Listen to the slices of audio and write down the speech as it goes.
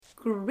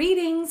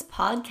Greetings,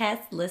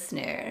 podcast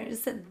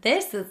listeners.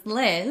 This is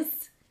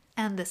Liz.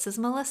 And this is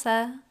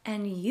Melissa.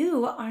 And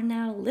you are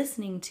now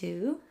listening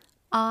to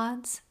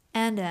Odds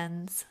and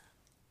Ends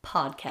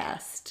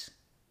Podcast.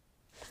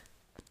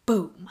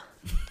 Boom.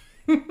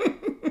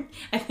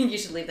 I think you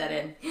should leave that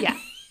in. Yeah,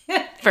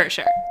 for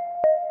sure.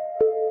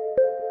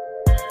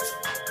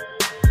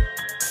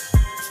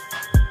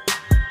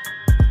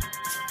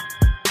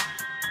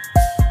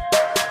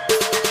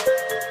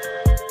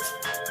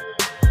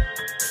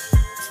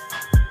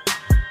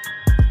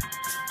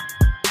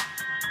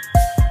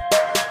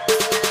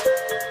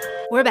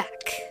 We're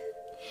back.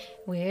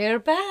 We're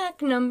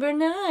back, number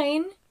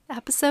 9.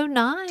 Episode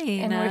 9.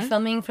 And we're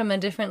filming from a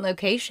different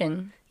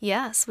location.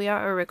 Yes, we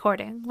are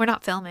recording. We're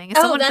not filming. Is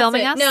someone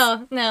filming us?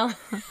 No.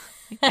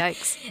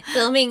 Yikes.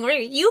 Filming,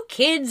 you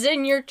kids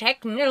and your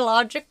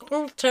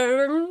technological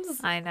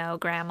terms. I know,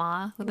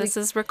 Grandma. This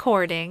is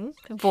recording.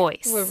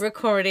 Voice. We're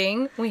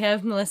recording. We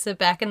have Melissa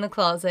back in the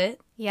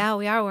closet. Yeah,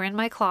 we are. We're in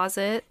my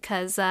closet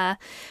because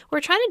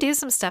we're trying to do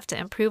some stuff to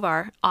improve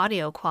our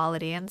audio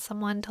quality. And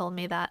someone told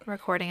me that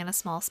recording in a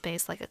small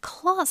space like a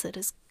closet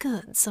is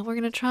good. So we're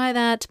going to try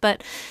that.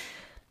 But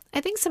I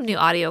think some new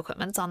audio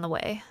equipment's on the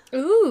way.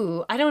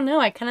 Ooh, I don't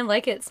know. I kind of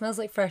like it. It smells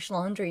like fresh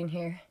laundry in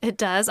here. It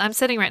does. I'm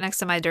sitting right next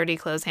to my dirty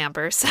clothes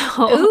hamper. So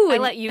Ooh, I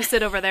let you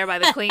sit over there by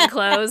the clean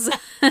clothes.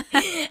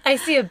 I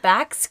see a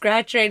back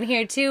scratcher in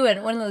here too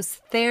and one of those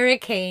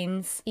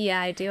Theracanes.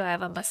 Yeah, I do. I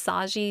have a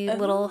massagey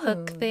little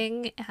hook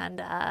thing. And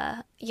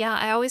yeah,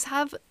 I always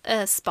have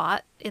a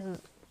spot in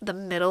the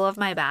middle of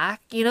my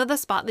back. You know the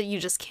spot that you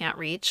just can't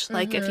reach?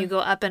 Like if you go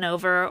up and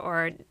over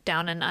or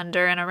down and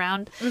under and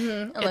around.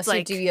 Mm-hmm. Unless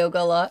like, you do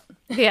yoga a lot.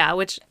 Yeah,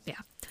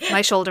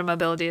 my shoulder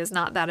mobility is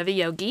not that of a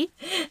yogi.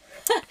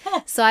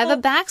 So I have a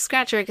back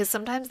scratcher because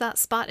sometimes that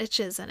spot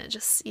itches and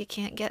you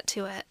can't get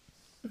to it.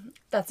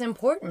 That's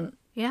important.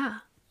 Yeah.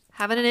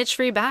 Having an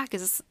itch-free back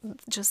is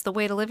just the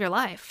way to live your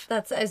life.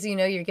 That's, as you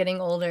know, you're getting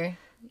older.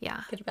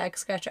 Yeah. Get a back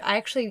scratcher. I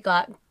actually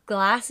got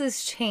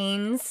glasses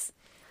chains.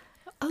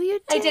 Oh,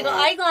 you did? I did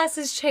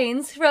eyeglasses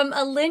chains from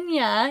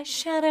Alinea.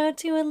 Shout out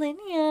to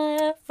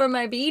Alinea for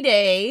my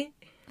B-Day.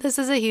 This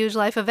is a huge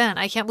life event.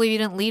 I can't believe you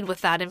didn't lead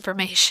with that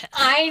information.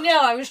 I know.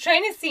 I was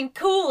trying to seem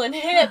cool and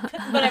hip,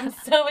 but I'm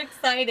so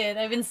excited.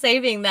 I've been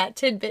saving that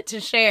tidbit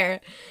to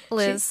share.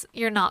 Liz,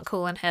 you're not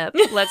cool and hip.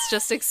 Let's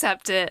just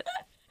accept it.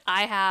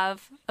 I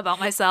have about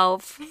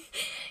myself.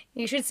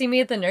 You should see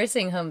me at the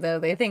nursing home, though.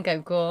 They think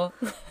I'm cool.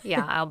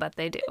 Yeah, I'll bet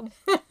they do.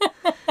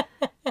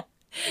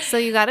 So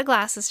you got a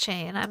glasses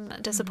chain. I'm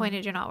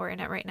disappointed you're not wearing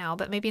it right now,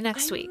 but maybe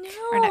next week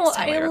or next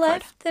time we record. I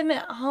left them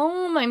at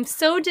home. I'm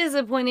so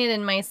disappointed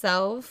in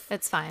myself.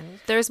 It's fine.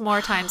 There's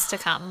more times to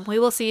come. We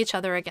will see each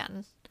other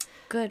again.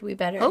 Good, we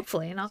better.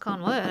 Hopefully, knock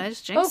on wood. I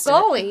just jinxed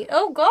it.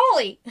 Oh,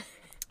 golly.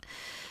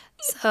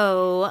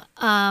 So,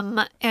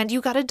 and you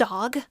got a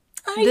dog.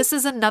 This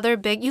is another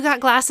big... You got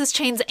glasses,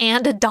 chains,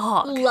 and a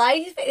dog.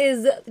 Life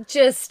is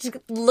just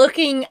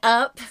looking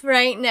up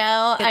right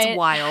now. It's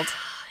wild.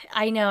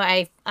 I know.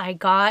 I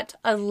got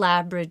a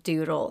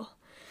Labradoodle.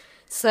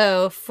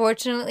 So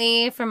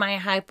fortunately for my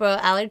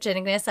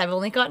hypoallergenicness, I've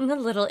only gotten a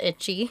little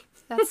itchy.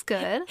 That's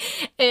good.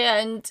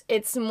 And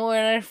it's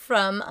more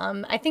from,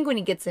 I think when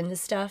he gets into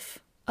stuff.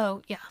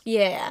 Oh, yeah.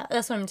 Yeah,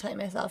 that's what I'm telling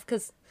myself.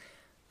 Because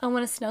I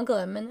want to snuggle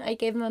him. And I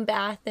gave him a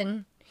bath.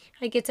 And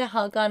I get to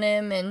hug on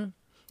him. And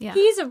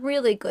he's a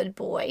really good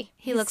boy.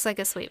 He looks like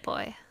a sweet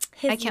boy.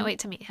 I can't wait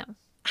to meet him.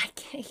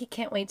 He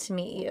can't wait to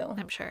meet you.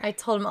 I'm sure. I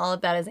told him all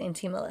about his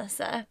Auntie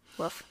Melissa.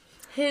 Woof.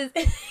 His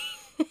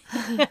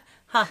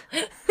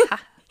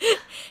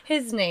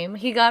name.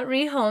 He got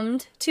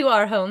rehomed to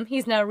our home.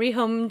 He's now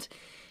rehomed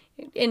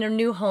in a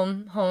new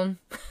home.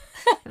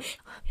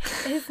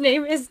 His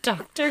name is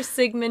Dr.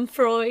 Sigmund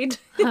Freud.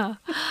 Oh,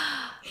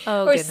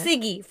 or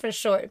Siggy for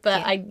short.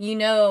 But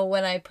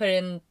when I put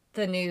in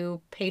the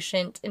new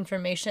patient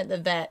information at the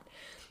vet,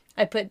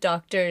 I put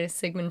Dr.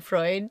 Sigmund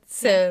Freud,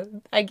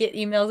 so I get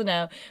emails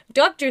now.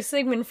 Dr.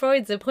 Sigmund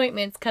Freud's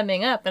appointment's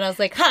coming up. And I was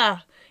like,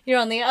 you're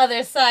on the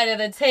other side of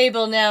the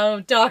table now,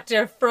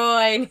 Dr.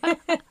 Freud.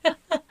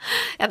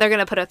 And they're going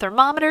to put a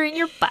thermometer in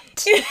your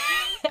butt.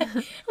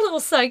 A little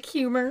psych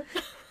humor.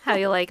 How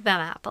you like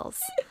them apples?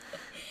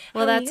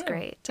 Well, that's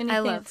great.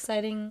 Anything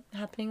exciting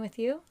happening with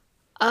you?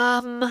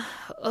 No.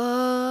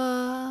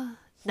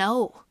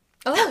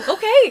 Oh,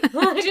 okay.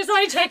 I just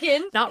want to check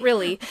in. Not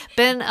really.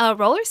 Been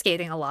roller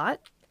skating a lot.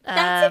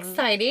 That's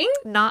exciting.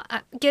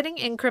 Not getting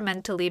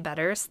incrementally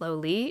better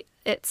slowly.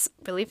 It's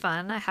really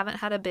fun. I haven't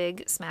had a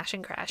big smash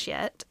and crash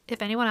yet.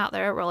 If anyone out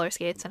there roller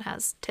skates and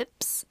has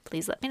tips,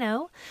 please let me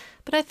know.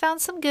 But I found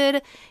some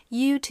good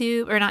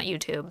Instagram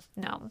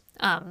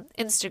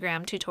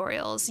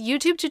tutorials.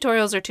 YouTube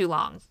tutorials are too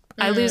long.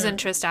 I lose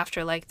interest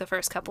after like the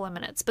first couple of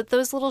minutes. But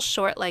those little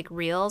short like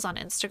reels on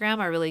Instagram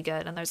are really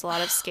good. And there's a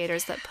lot of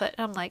skaters that put,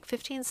 I'm like,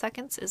 15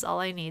 seconds is all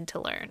I need to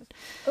learn.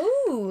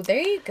 Ooh, there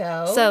you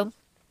go. So,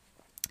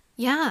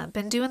 yeah,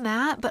 been doing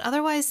that. But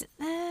otherwise,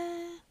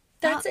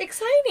 That's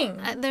exciting.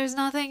 There's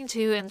nothing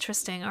too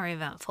interesting or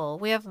eventful.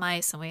 We have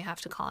mice and we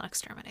have to call an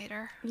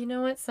exterminator. You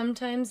know what?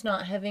 Sometimes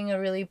not having a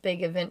really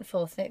big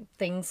eventful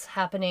things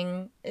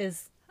happening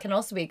can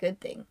also be a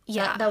good thing.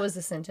 Yeah. That was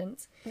a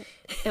sentence.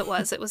 It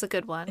was a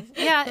good one.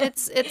 Yeah,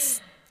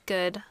 it's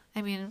good.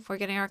 I mean, we're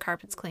getting our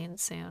carpets cleaned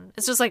soon.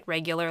 It's just like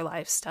regular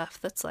life stuff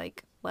that's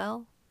like,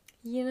 well.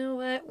 You know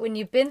what? When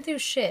you've been through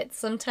shit,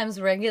 sometimes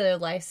regular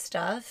life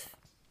stuff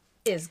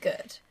is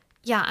good.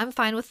 Yeah, I'm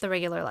fine with the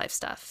regular life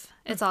stuff.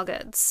 It's all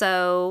good.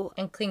 So.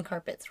 And clean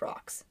carpets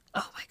rocks.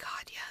 Oh my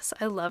God, yes.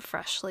 I love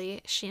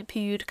freshly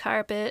shampooed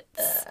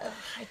carpets.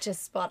 I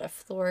just bought a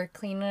floor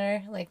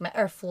cleaner,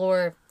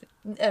 floor,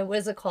 what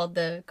is it called?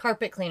 The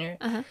carpet cleaner.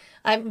 Uh-huh.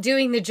 I'm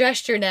doing the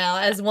gesture now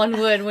as one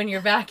would when you're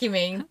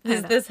vacuuming.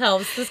 This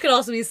helps. This could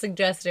also be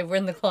suggestive. We're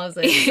in the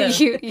closet. So.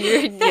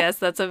 Yes,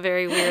 that's a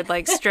very weird,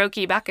 like,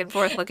 strokey back and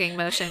forth looking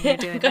motion you're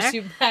doing there. Got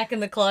you back in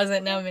the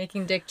closet now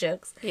making dick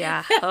jokes.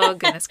 Yeah. Oh,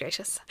 goodness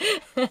gracious.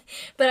 But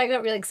I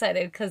got really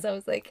excited because I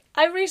was like,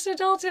 I've reached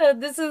adulthood.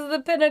 This is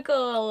the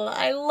pinnacle.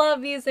 I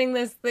love using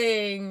this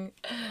thing.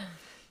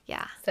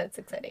 Yeah. So it's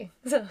exciting.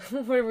 So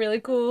we're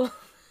really cool.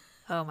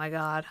 Oh my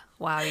God.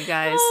 Wow, you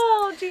guys.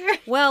 Oh, dear.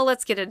 Well,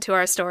 let's get into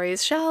our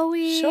stories, shall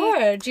we?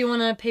 Sure. Do you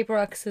want to paper,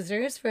 rock,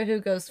 scissors for who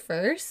goes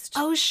first?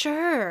 Oh,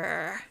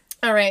 sure.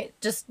 All right.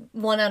 Just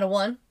 1 out of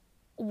 1?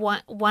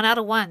 One out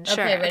of 1.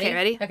 Sure. Okay, ready? Okay,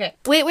 ready? Okay.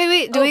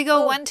 Wait. Do we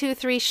go 1, 2,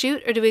 3,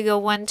 shoot, or do we go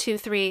 1, 2,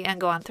 3 and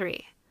go on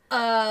 3?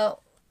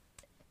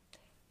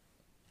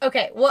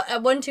 Okay.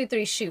 1, 2,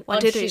 3, shoot.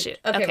 1, 2, 3, shoot.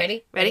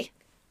 Okay, ready?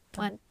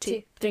 1,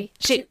 2, 3,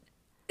 shoot.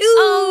 Ooh!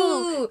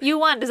 Oh, you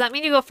won. Does that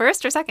mean you go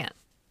first or second?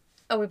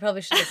 Oh, we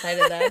probably should have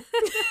decided that.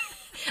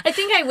 I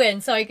think I win,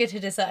 so I get to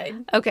decide.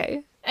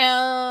 Okay.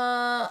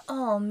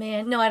 Oh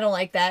man, no, I don't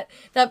like that.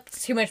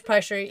 That's too much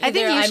pressure. Either I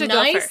think you should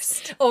go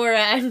first, or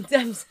I'm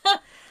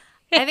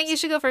I think you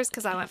should go first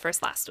because I went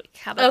first last week.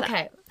 How about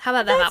that? How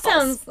about that?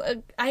 Sounds.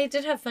 I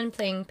did have fun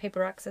playing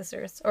paper, rock,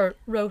 scissors or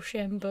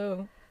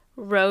Rochambeau.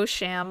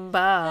 Rochambeau.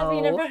 Have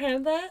you never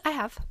heard that? I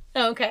have.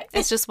 Oh, okay.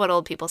 It's just what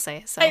old people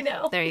say. So I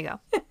know. There you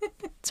go.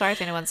 Sorry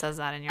if anyone says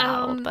that and you're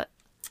not old, but.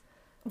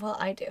 Well,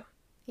 I do.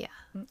 Yeah.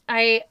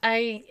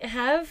 I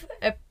have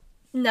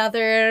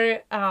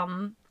another,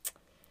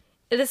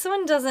 this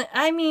one doesn't,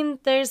 I mean,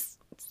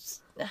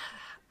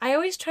 I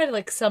always try to,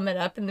 like, sum it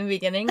up in the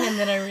beginning, and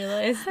then I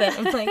realize that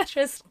I'm like,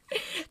 just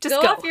go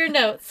off your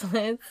notes,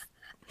 Liz.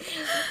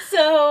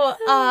 So,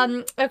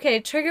 okay,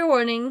 trigger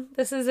warning.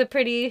 This is a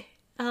pretty,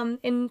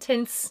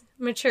 intense,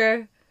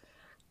 mature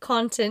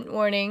content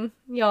warning.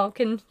 Y'all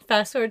can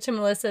fast forward to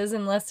Melissa's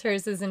unless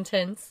hers is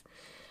intense.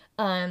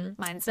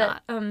 Mine's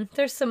not.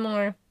 There's some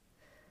more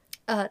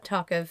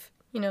talk of,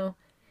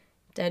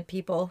 dead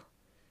people.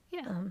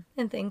 Yeah.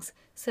 And things.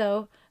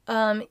 So,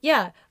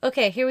 yeah.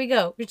 Okay, here we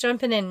go. We're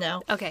jumping in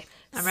now. Okay,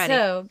 I'm ready.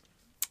 So,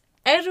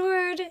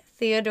 Edward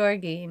Theodore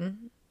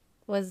Gein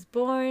was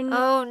born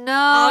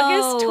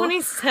August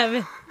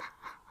 27th,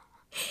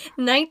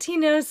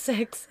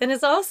 1906, and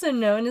is also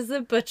known as the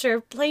Butcher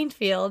of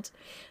Plainfield,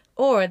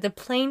 or the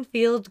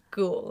Plainfield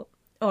Ghoul,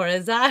 or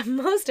as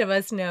most of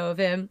us know of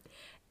him,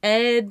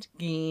 Ed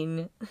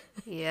Gein.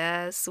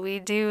 Yes, we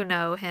do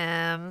know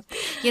him.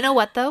 You know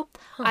what, though?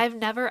 I've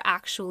never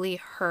actually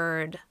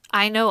heard...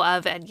 I know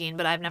of Ed Gein,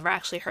 but I've never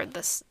actually heard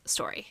this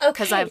story.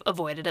 Because I've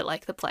avoided it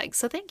like the plague,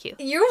 so thank you.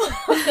 You're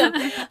welcome.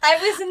 I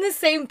was in the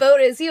same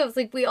boat as you. I was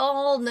like, we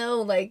all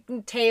know, like,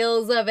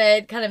 tales of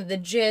it, kind of the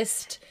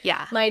gist.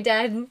 Yeah. My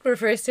dad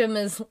refers to him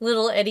as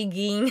Little Eddie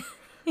Gein.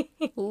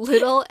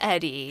 Little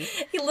Eddie.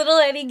 Little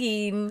Eddie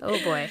Gein. Oh,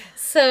 boy.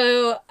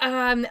 So,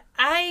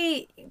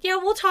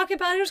 we'll talk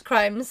about his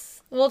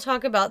crimes. We'll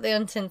talk about the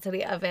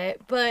intensity of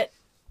it. But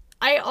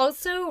I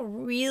also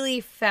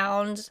really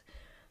found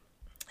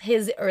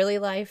his early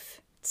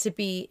life to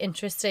be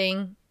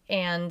interesting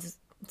and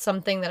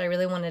something that I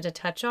really wanted to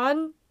touch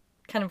on,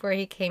 kind of where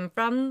he came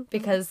from.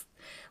 Because,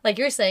 like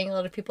you're saying, a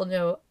lot of people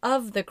know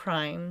of the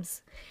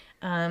crimes,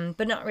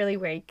 but not really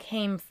where he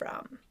came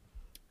from.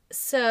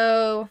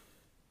 So...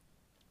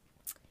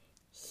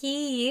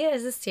 he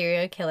is a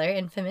serial killer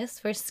infamous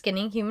for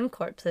skinning human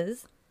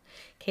corpses,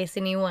 in case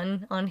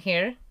anyone on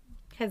here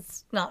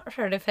has not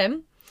heard of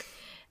him.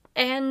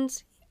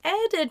 And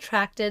Ed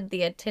attracted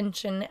the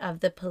attention of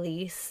the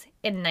police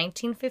in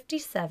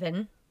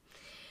 1957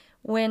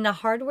 when a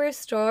hardware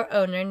store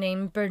owner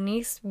named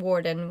Bernice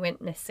Worden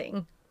went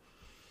missing.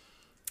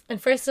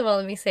 And first of all,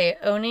 let me say,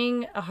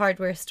 owning a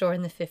hardware store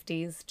in the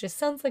 50s just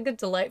sounds like a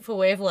delightful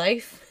way of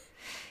life.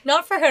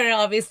 Not for her,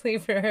 obviously,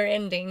 for her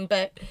ending,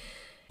 but...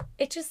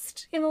 it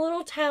just, in a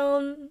little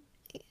town.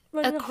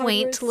 A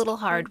quaint little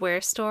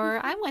hardware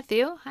store. I'm with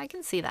you. I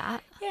can see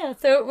that. Yeah,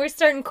 so we're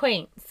starting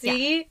quaint.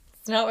 See? Yeah.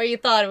 It's not where you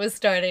thought it was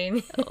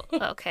starting.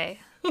 Oh, okay.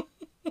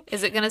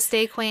 Is it going to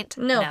stay quaint?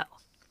 No.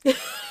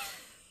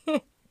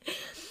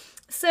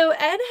 So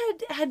Ed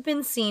had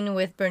been seen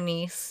with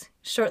Bernice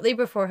shortly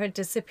before her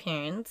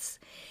disappearance.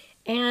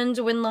 And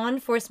when law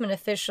enforcement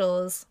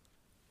officials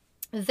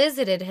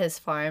visited his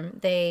farm,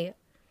 they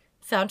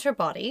found her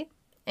body.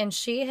 And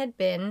she had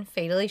been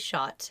fatally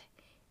shot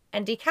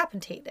and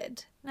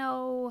decapitated.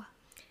 No.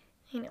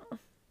 I know.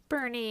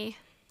 Bernie.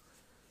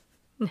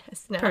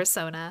 Yes, no.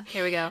 Persona.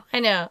 Here we go. I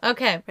know.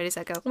 Okay. Ready,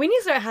 set, go. We need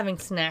to start having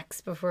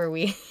snacks before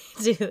we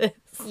do this.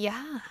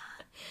 Yeah.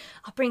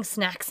 I'll bring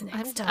snacks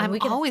next time.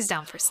 I'm always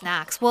down for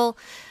snacks. Well,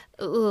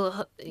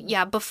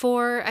 yeah,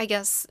 before, I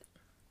guess,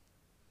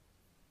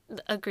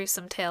 a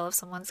gruesome tale of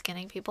someone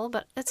skinning people,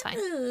 but it's fine.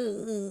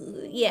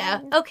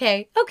 Yeah.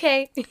 Okay.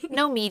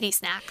 No meaty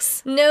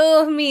snacks.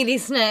 No meaty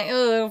snack.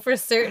 Oh, for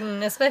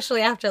certain.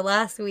 Especially after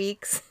last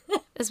week's.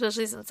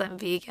 Especially since I'm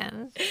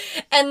vegan.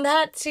 And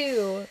that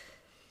too.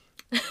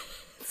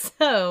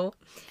 So.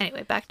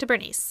 Anyway, back to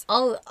Bernice.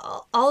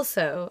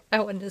 Also, I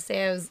wanted to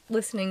say I was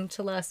listening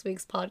to last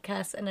week's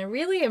podcast, and I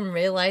really am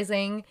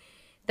realizing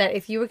that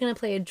if you were going to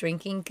play a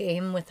drinking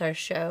game with our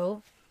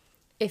show,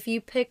 if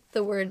you picked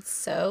the word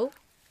so,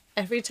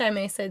 every time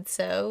I said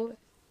so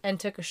and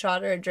took a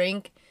shot or a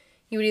drink,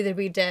 you would either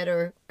be dead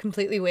or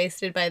completely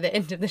wasted by the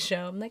end of the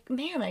show. I'm like,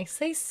 man, I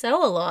say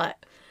so a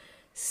lot.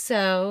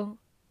 So,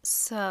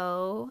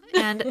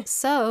 and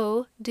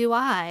so do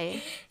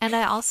I. And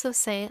I also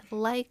say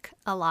like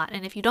a lot.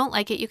 And if you don't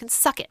like it, you can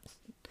suck it.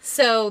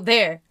 So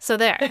there.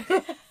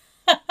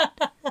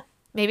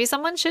 Maybe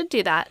someone should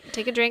do that.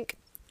 Take a drink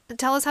and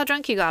tell us how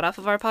drunk you got off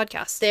of our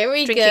podcast. There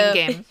we Drinking go.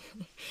 Game.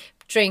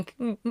 Drink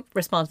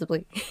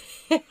responsibly.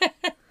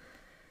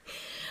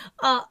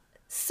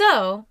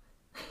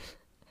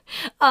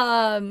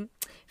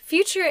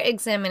 Future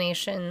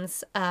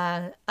examinations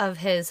of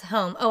his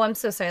home. Oh, I'm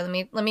so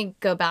sorry. Let me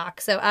go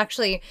back. So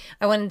actually,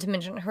 I wanted to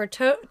mention her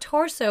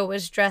torso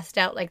was dressed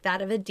out like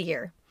that of a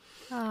deer.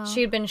 Oh.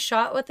 She had been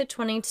shot with a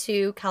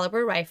 .22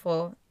 caliber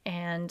rifle,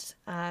 and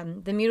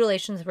the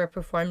mutilations were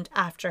performed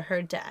after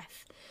her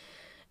death.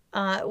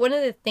 One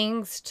of the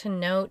things to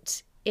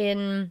note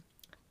in,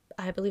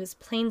 I believe it's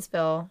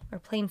Plainfield,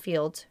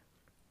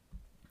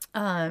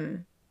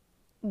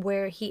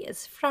 where he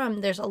is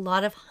from, there's a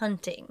lot of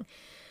hunting.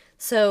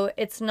 So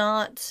it's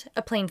not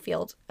a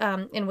Plainfield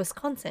in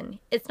Wisconsin.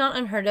 It's not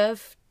unheard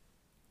of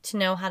to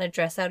know how to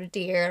dress out a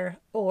deer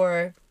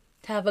or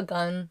to have a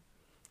gun.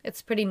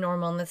 It's pretty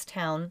normal in this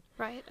town.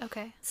 Right,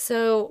 okay.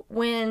 So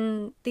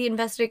when the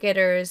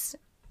investigators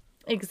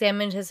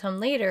examined his home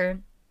later,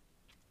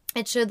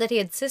 it showed that he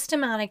had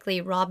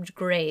systematically robbed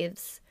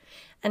graves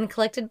and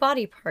collected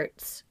body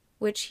parts,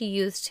 which he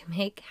used to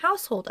make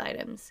household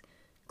items,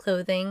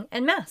 clothing,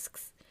 and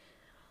masks.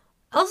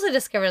 Also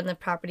discovered on the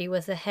property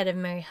was the head of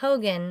Mary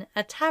Hogan,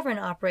 a tavern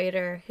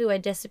operator who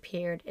had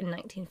disappeared in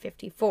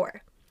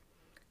 1954.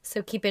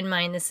 So keep in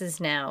mind this is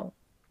now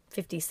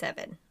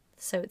 57.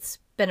 So it's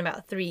been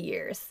about 3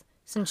 years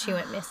since she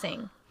went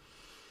missing.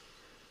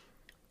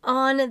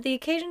 On the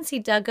occasions he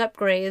dug up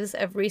graves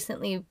of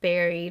recently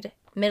buried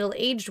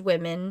middle-aged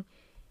women,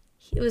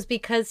 it was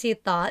because he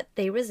thought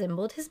they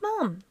resembled his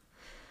mom.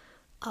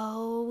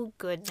 Oh,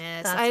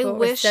 goodness. I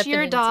wish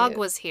your dog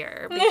was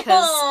here,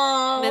 because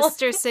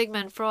Mr.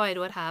 Sigmund Freud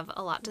would have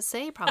a lot to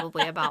say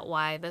probably about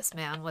why this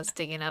man was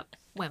digging up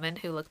women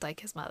who looked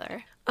like his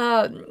mother.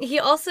 He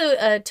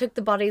also took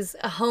the bodies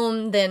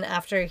home then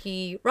after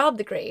he robbed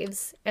the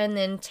graves and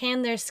then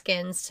tanned their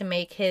skins to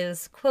make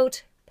his,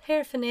 quote,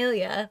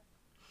 paraphernalia.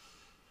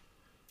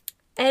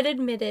 Ed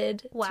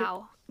admitted...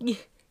 Wow.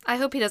 I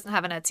hope he doesn't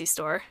have an Etsy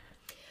store.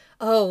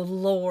 Oh,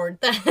 Lord.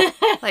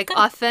 Like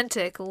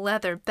authentic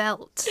leather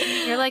belt.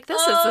 You're like,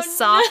 this is the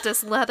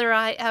softest leather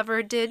I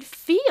ever did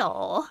feel.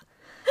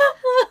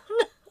 Oh,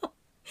 no.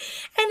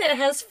 And it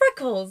has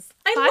freckles.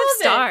 I love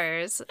it. 5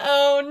 stars.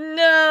 Oh,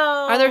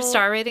 no. Are there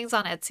star ratings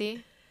on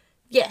Etsy?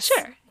 Yes.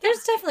 Sure.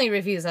 There's definitely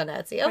reviews on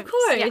Etsy. Of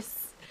course.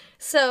 Yes.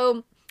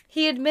 So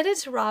he admitted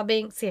to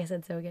robbing... See, I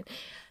said so again.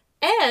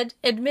 Ed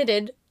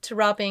admitted to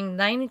robbing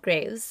 9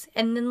 graves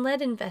and then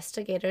led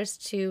investigators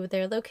to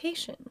their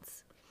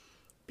locations.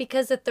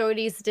 Because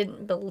authorities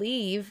didn't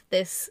believe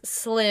this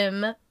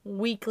slim,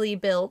 weakly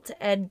built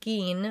Ed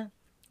Gein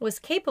was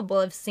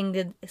capable of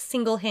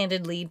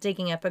single-handedly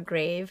digging up a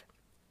grave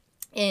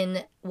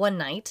in one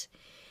night,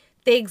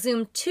 they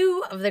exhumed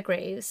 2 of the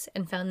graves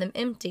and found them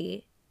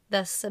empty,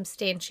 thus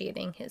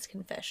substantiating his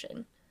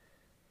confession.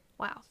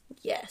 Wow.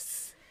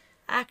 Yes.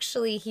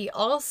 Actually, he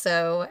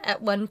also,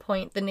 at one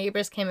point, the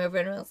neighbors came over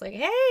and was like,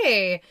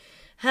 hey,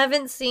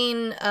 haven't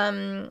seen,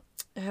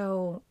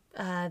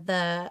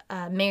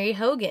 Mary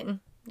Hogan.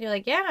 You're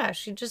like, yeah,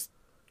 she just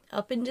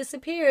up and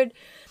disappeared.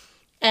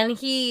 And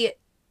he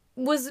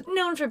was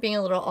known for being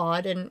a little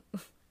odd, and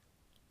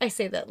I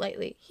say that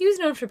lightly. He was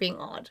known for being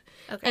odd.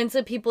 Okay. And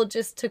so people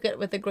just took it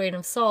with a grain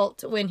of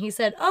salt when he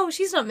said, oh,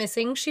 she's not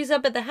missing. She's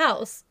up at the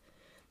house.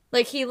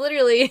 Like, he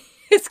literally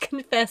is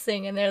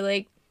confessing, and they're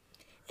like,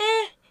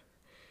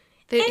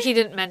 He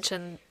didn't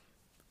mention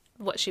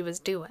what she was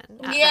doing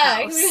at the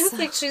house. He was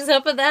like, she's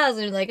up at the house.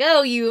 And you're like,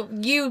 oh, you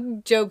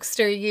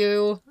jokester,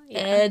 you,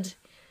 Ed.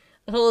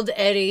 Old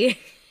Eddie.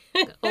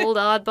 Old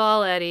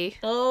oddball Eddie.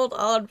 Old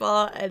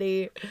oddball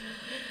Eddie.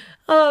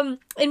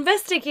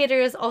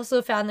 Investigators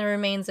also found the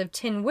remains of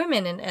 10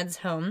 women in Ed's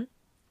home.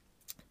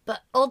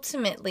 But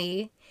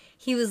ultimately,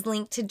 he was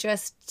linked to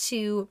just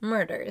 2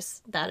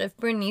 murders. That of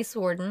Bernice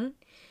Worden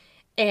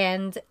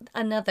and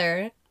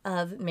another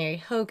of Mary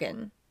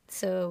Hogan.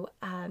 So,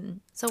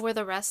 So were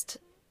the rest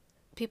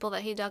people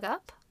that he dug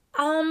up?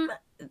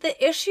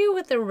 the issue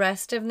with the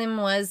rest of them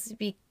was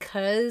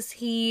because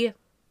he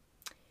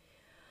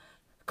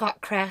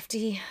got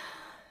crafty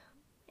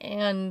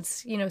and,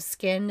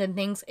 skinned and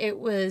things. It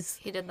was...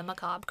 He did the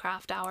Macabre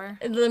Craft Hour.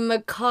 The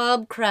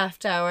Macabre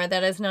Craft Hour.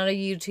 That is not a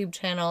YouTube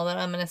channel that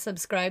I'm going to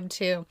subscribe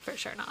to. For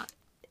sure not.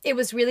 It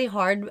was really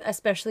hard,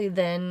 especially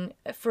then.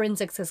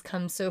 Forensics has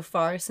come so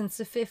far since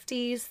the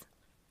 50s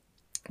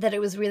that it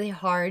was really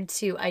hard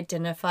to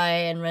identify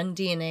and run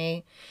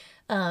DNA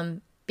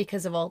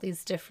because of all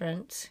these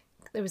different...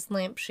 There was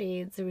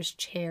lampshades, there was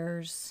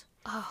chairs.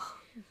 Oh,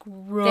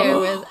 gross. There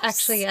was...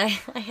 Actually,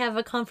 I have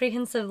a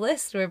comprehensive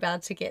list we're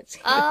about to get to.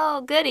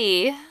 Oh,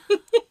 goody.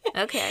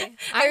 Okay.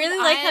 I really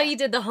like how you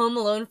did the Home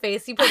Alone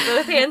face. You put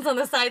both hands on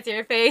the sides of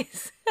your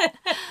face.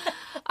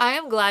 I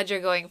am glad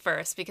you're going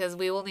first because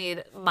we will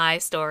need my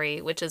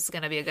story, which is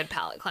going to be a good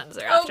palate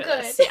cleanser after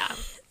this. Yeah.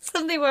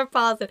 Something more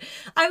positive.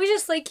 I was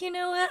just like, you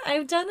know what?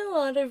 I've done a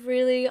lot of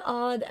really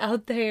odd,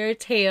 out there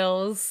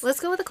tales. Let's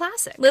go with a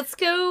classic. Let's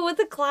go with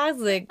a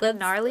classic.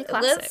 Gnarly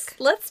classic.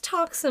 Let's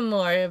talk some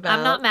more about...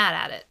 I'm not mad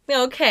at it.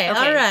 Okay,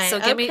 all right. So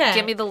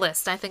give me the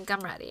list. I think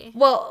I'm ready.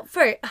 Well,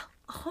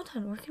 hold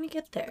on. We're going to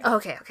get there.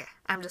 Okay.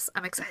 I'm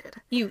excited.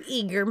 You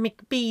eager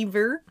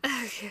McBeaver.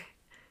 Okay.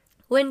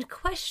 When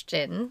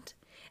questioned,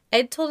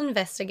 Ed told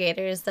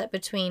investigators that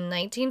between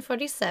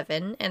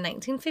 1947 and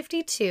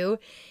 1952,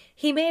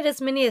 he made as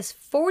many as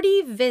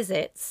 40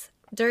 visits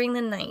during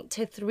the night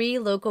to 3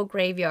 local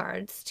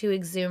graveyards to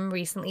exhume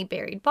recently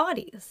buried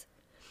bodies.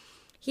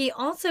 He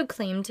also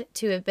claimed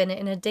to have been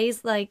in a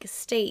dazed-like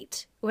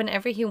state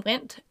whenever he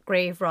went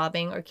grave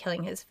robbing or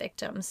killing his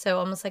victims, so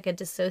almost like a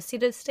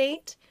dissociative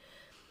state.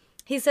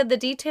 He said the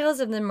details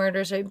of the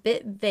murders are a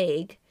bit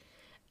vague,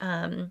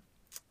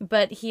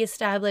 but he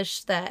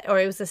established that,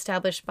 or it was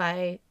established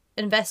by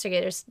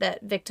investigators,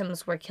 that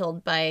victims were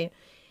killed by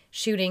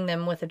shooting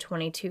them with a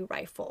 .22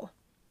 rifle.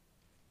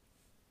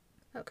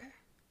 Okay.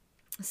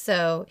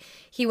 So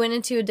he went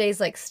into a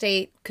dazed-like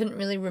state, couldn't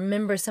really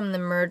remember some of the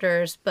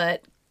murders,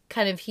 but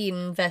kind of he and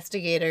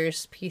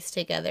investigators pieced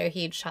together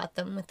he'd shot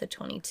them with the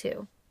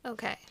 .22.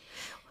 Okay.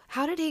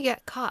 How did he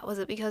get caught? Was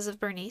it because of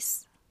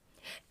Bernice?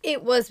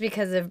 It was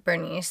because of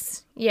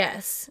Bernice,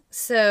 yes.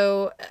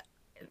 So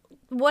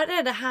what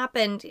had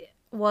happened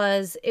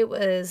was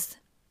actually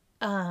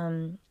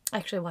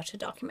I watched a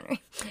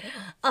documentary.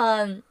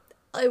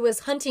 It was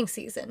hunting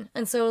season.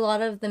 And so a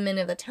lot of the men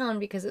of the town,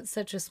 because it's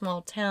such a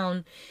small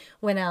town,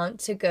 went out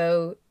to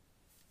go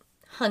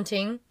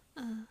hunting.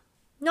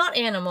 Not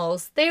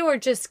animals. They were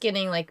just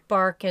getting like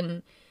bark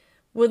and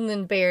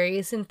woodland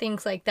berries and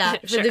things like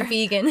that for the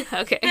vegan.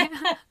 Okay.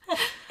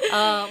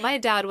 My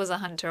dad was a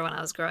hunter when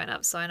I was growing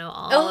up, so I know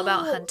all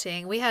about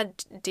hunting. We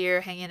had deer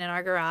hanging in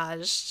our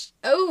garage.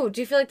 Oh, do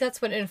you feel like that's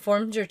what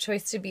informed your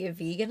choice to be a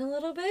vegan a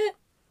little bit?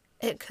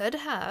 It could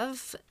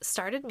have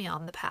started me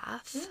on the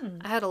path.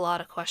 I had a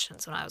lot of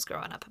questions when I was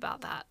growing up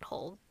about that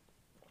whole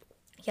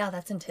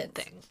that's intense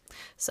thing.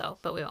 So,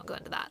 but we won't go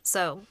into that.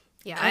 So,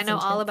 yeah, I know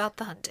all about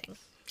the hunting.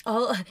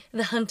 All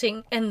the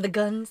hunting and the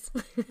guns.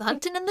 The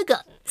hunting and the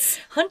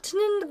guns. Hunting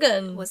and the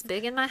guns. Was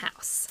big in my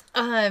house.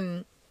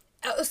 So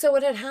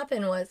what had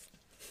happened was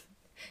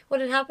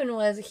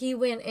he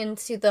went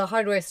into the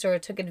hardware store,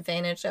 took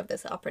advantage of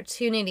this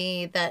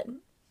opportunity that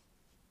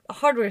a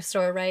hardware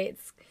store, right?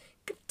 It's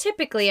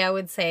typically, I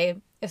would say,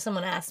 if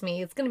someone asked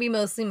me, it's going to be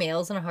mostly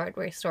males in a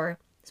hardware store,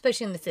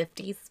 especially in the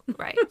 50s.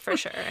 Right, for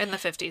sure. In the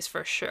 50s,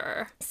 for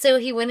sure. So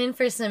he went in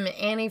for some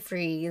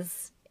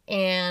antifreeze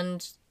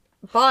and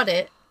bought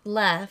it,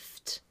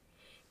 left,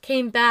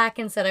 came back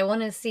and said, I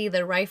want to see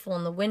the rifle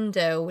in the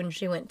window. When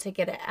she went to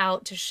get it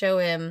out to show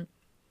him,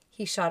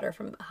 he shot her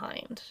from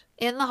behind.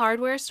 In the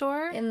hardware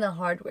store? In the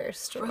hardware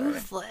store.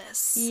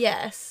 Ruthless.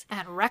 Yes.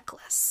 And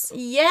reckless.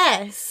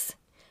 Yes.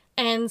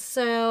 And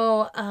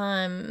so,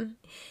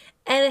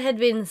 Ed had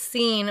been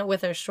seen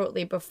with her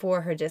shortly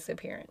before her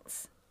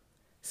disappearance.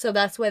 So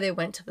that's why they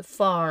went to the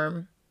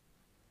farm.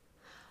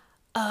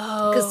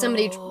 Oh. Because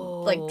somebody,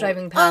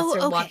 driving past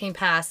or walking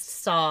past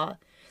saw.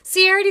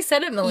 See, I already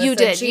said it, Melissa. You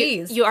did.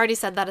 Jeez. You already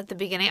said that at the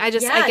beginning. I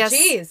guess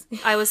geez.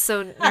 I was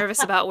so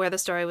nervous about where the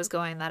story was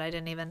going that I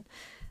didn't even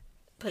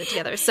put it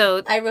together.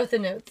 So I wrote the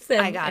notes. And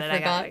I got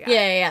it.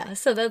 Yeah.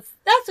 So that's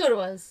what it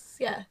was.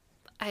 Yeah.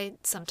 I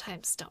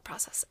sometimes don't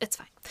process. It's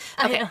fine.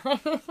 Okay.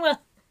 Well,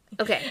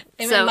 okay.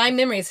 So my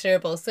memory's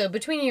terrible. So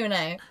between you and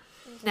I,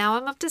 now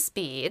I'm up to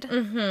speed.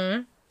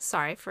 Mm-hmm.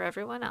 Sorry for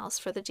everyone else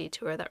for the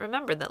detour that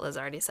remembered that Liz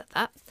already said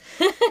that.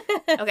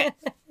 Okay.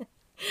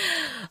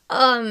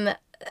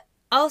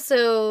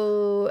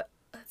 Also,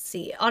 let's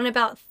see. On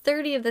about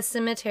 30 of the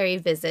cemetery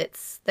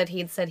visits that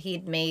he'd said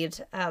he'd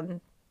made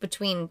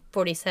between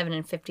 47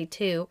 and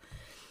 52,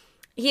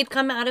 he'd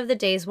come out of the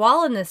days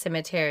while in the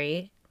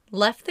cemetery,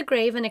 left the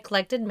grave in a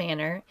collected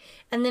manner,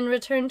 and then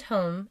returned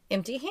home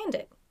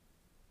empty-handed.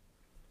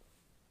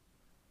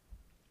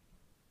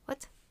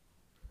 What?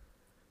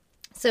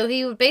 So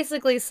he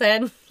basically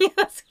said,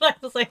 that's what I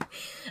was like,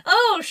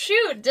 oh,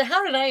 shoot,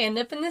 how did I end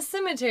up in this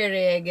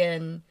cemetery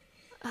again?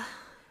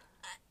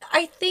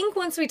 I think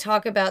once we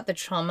talk about the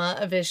trauma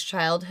of his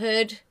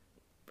childhood,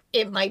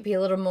 it might be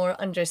a little more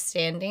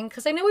understanding.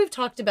 Because I know we've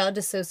talked about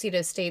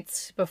dissociative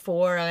states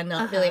before and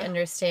not really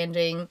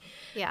understanding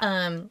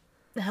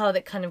how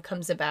that kind of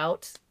comes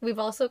about. We've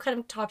also kind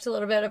of talked a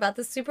little bit about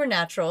the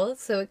supernatural.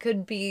 So it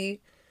could be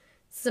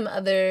some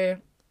other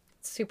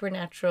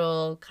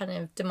supernatural kind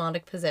of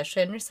demonic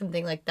possession or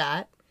something like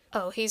that.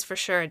 Oh, he's for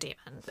sure a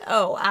demon.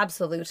 Oh,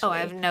 absolutely. Oh, I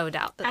have no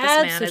doubt that this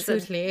man is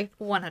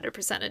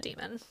 100% a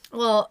demon.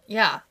 Well,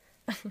 yeah.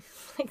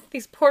 Like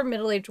these poor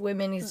middle-aged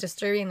women he's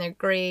disturbing their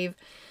grave.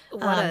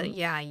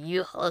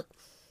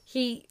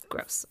 He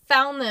gross.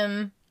 Found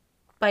them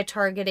by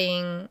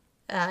targeting,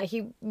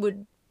 he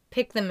would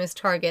pick them as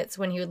targets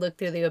when he would look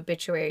through the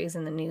obituaries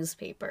in the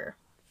newspaper.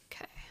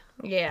 Okay.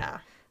 Yeah.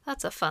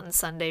 That's a fun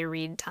Sunday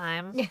read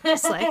time.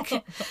 It's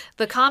like,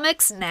 the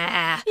comics?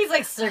 Nah. He's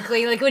like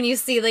circling, like when you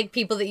see like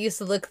people that used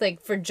to look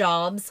like for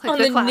jobs like on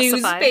the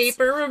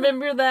newspaper.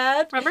 Remember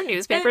that? Remember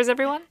newspapers,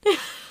 everyone?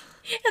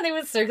 And they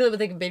would circle it with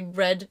like big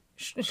red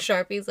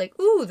Sharpies, like,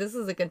 ooh, this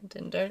is a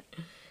contender.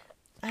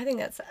 I think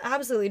that's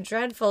absolutely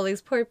dreadful.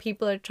 These poor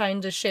people are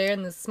trying to share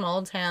in this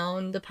small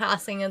town the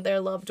passing of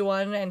their loved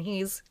one, and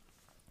he's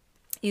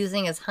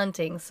using as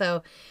hunting,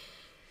 so...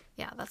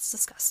 Yeah, that's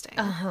disgusting.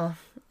 I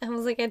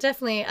was like, I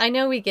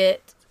know we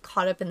get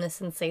caught up in the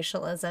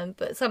sensationalism,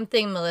 but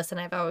something Melissa and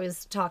I've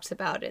always talked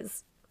about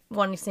is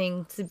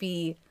wanting to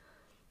be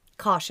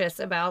cautious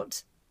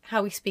about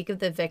how we speak of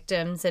the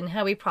victims and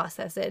how we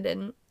process it,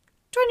 and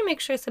trying to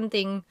make sure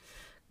something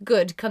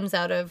good comes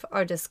out of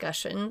our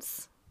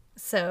discussions.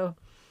 So,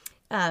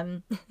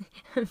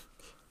 sensitive.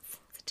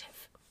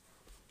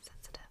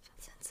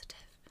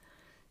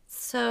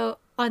 So,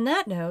 on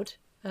that note,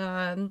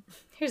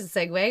 here's a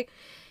segue.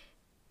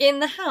 In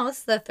the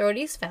house, the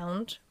authorities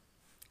found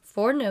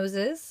 4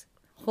 noses,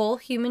 whole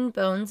human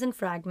bones and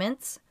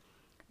fragments,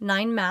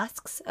 9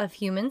 masks of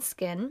human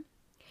skin,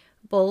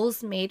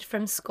 bowls made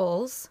from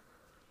skulls,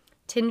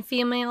 10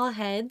 female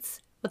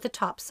heads with the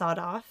top sawed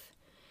off,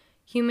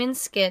 human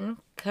skin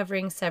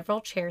covering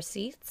several chair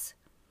seats,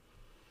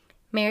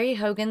 Mary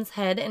Hogan's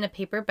head in a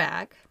paper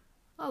bag.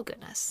 Oh,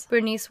 goodness.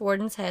 Bernice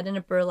Warden's head in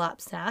a burlap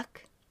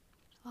sack.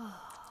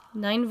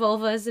 9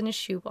 vulvas in a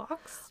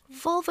shoebox.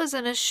 Vulvas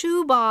in a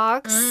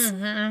shoebox?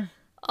 Mm-hmm.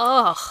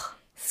 Ugh.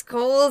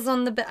 Skulls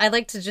on the bed. I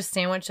like to just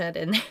sandwich that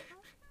in there.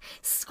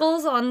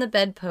 Skulls on the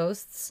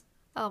bedposts.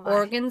 Oh, my.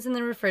 Organs in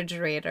the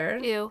refrigerator.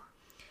 Ew.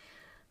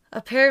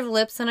 A pair of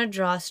lips on a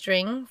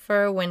drawstring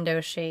for a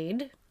window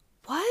shade.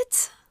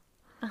 What?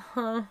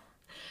 Uh-huh.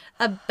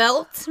 A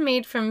belt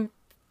made from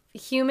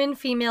human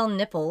female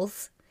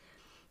nipples.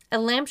 A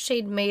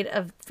lampshade made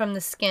from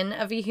the skin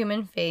of a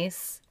human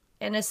face.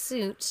 And a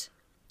suit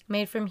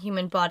made from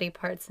human body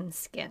parts and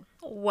skin.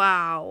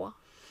 Wow.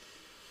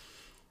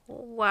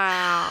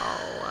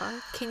 Wow.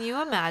 Can you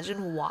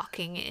imagine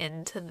walking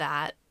into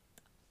that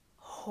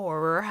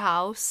horror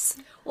house?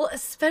 Well,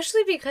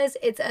 especially because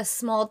it's a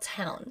small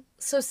town.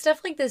 So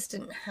stuff like this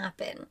didn't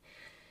happen.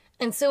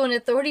 And so when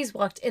authorities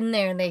walked in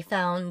there and they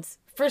found,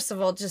 first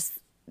of all, just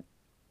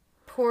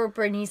poor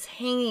Bernice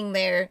hanging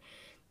there,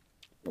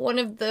 one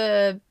of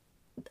the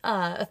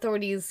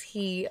officers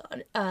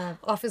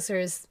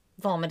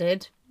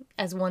vomited,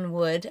 as one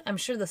would. I'm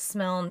sure the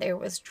smell in there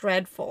was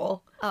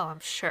dreadful. Oh, I'm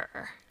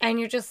sure. And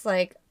you're just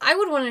like, I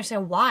would want to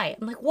understand why.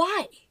 I'm like,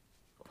 why?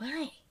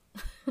 Why?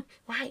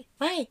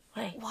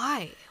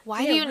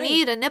 Why do you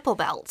need a nipple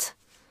belt?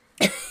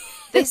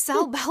 They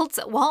sell belts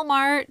at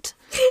Walmart.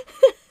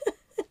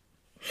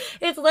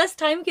 It's less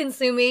time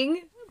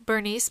consuming.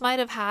 Bernice might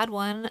have had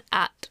one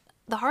at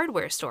the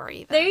hardware store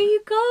even. There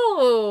you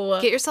go.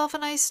 Get yourself a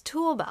nice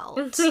tool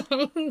belt.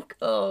 There you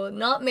go.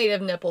 Not made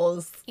of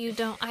nipples. You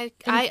don't...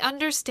 I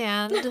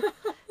understand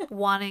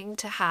wanting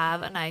to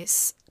have a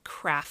nice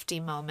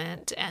crafty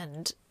moment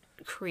and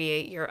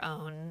create your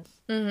own,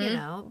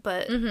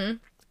 but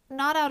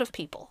not out of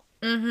people.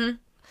 Mm-hmm.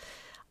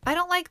 I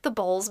don't like the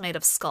bowls made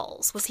of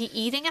skulls. Was he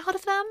eating out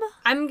of them?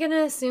 I'm going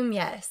to assume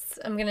yes.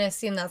 I'm going to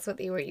assume that's what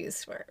they were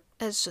used for.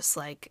 It's just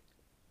like,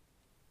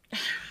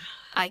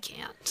 I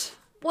can't.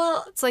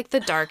 Well, it's like the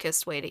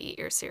darkest way to eat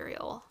your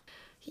cereal.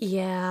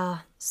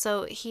 Yeah.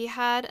 So he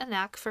had a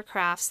knack for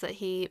crafts that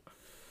he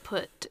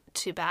put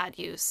to bad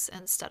use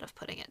instead of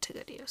putting it to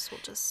good use.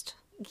 We'll just...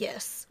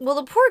 Yes. Well,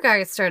 the poor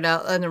guy started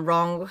out in the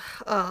wrong...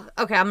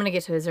 okay, I'm going to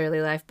get to his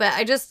early life, but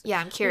I just... Yeah,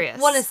 I'm curious.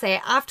 Want to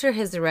say, after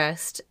his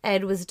arrest,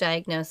 Ed was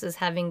diagnosed as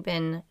having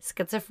been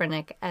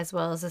schizophrenic as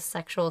well as a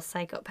sexual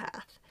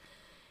psychopath.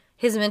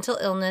 His mental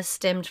illness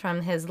stemmed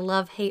from his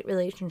love-hate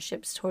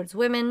relationships towards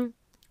women,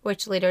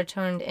 which later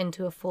turned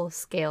into a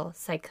full-scale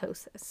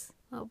psychosis.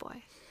 Oh,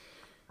 boy.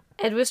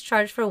 Ed was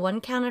charged for 1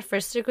 count of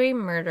first-degree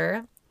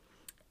murder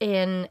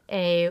in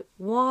a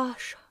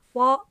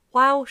Waushara.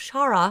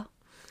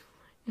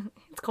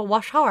 It's called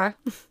Waushara.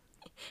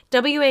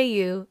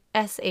 W-A-U-S-H-A-R-A.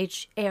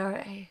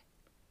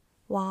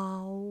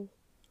 Wow.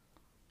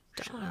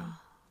 Don't know.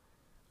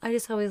 I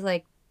just always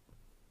like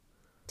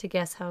to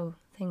guess how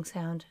things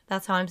sound.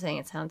 That's how I'm saying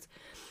it sounds.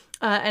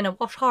 In a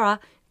Washara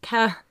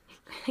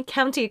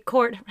County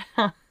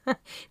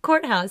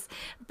courthouse,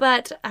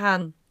 but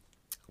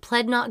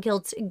pled not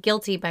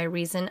guilty by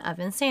reason of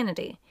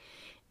insanity.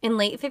 In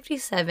late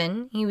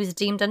 1957, he was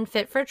deemed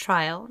unfit for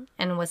trial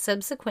and was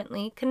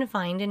subsequently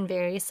confined in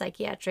various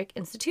psychiatric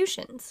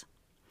institutions.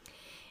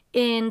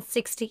 In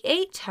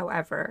 1968,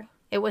 however,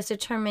 it was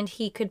determined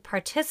he could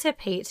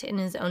participate in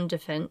his own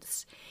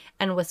defense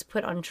and was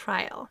put on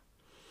trial.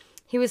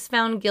 He was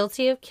found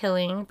guilty of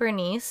killing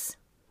Bernice,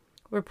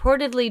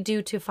 reportedly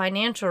due to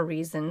financial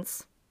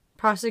reasons.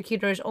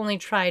 Prosecutors only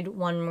tried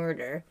one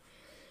murder,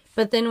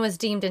 but then was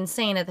deemed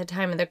insane at the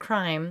time of the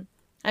crime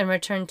and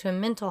returned to a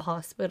mental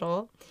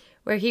hospital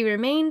where he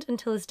remained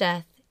until his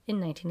death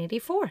in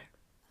 1984.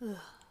 Ugh.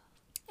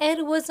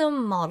 Ed was a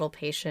model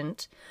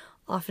patient,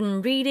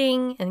 often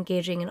reading,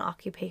 engaging in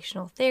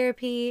occupational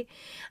therapy,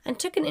 and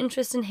took an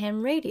interest in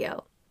ham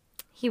radio.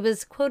 He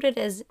was quoted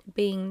as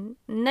being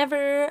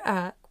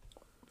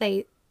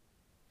they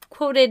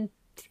quoted,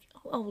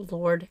 oh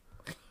Lord,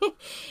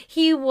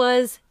 he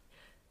was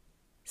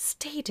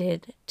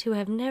stated to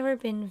have never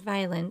been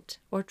violent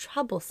or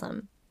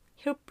troublesome.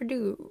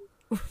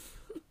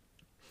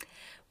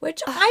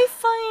 Which I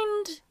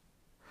find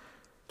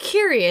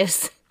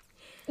curious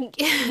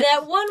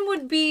that one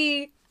would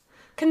be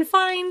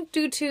confined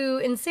due to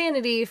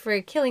insanity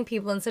for killing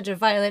people in such a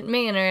violent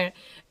manner,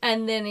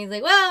 and then he's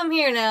like, well, I'm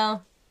here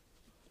now.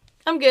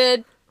 I'm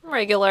good.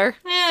 Regular.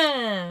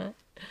 Yeah.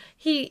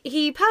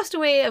 He passed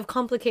away of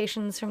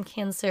complications from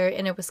cancer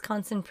in a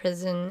Wisconsin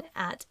prison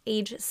at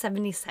age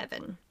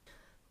 77.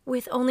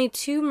 With only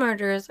 2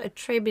 murders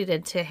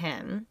attributed to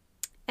him,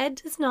 Ed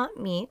does not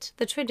meet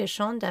the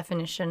traditional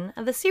definition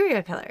of a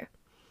serial killer.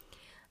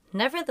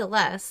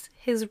 Nevertheless,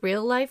 his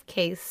real-life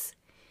case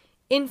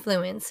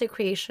influenced the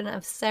creation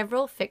of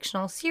several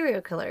fictional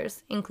serial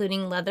killers,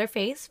 including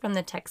Leatherface from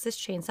the Texas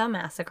Chainsaw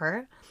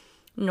Massacre,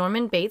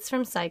 Norman Bates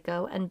from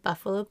Psycho, and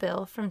Buffalo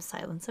Bill from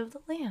Silence of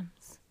the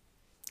Lambs.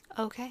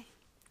 Okay.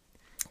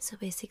 So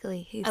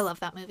basically, I love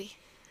that movie.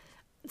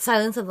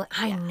 Silence of the Lambs.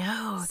 I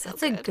know. So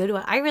that's a good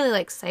one. I really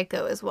like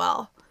Psycho as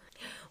well.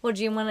 Well,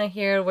 do you want to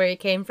hear where he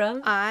came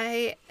from?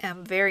 I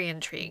am very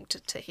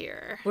intrigued to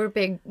hear. We're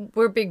big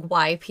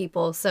Y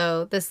people,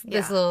 so this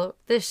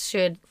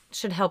should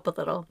help a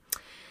little.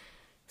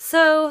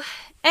 So,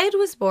 Ed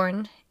was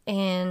born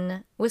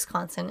in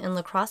Wisconsin in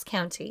La Crosse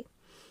County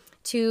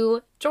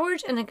to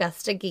George and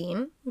Augusta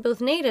Gein, both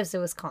natives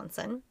of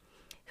Wisconsin,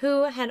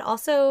 who had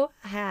also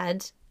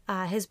had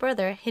his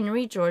brother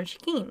Henry George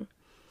Gein.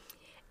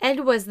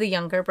 Ed was the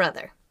younger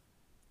brother.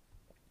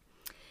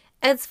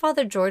 Ed's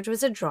father George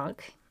was a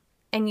drunk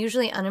and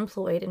usually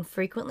unemployed and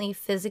frequently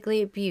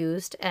physically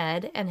abused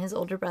Ed and his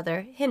older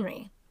brother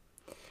Henry.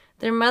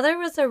 Their mother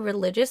was a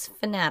religious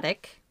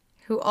fanatic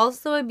who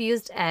also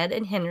abused Ed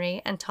and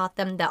Henry and taught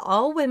them that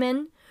all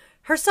women,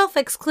 herself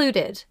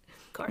excluded,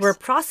 were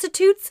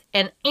prostitutes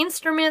and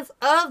instruments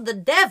of the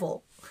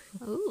devil.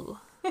 Ooh.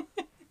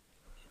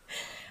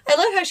 I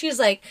love how she's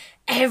like,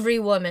 every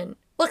woman.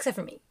 Well, except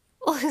for me.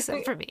 Well,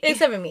 except for me.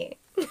 Except for me.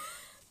 Of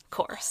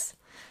course.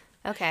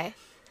 Okay.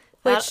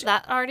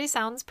 That already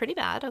sounds pretty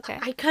bad. Okay.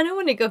 I kind of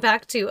want to go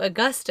back to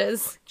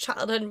Augusta's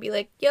childhood and be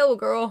like, yo,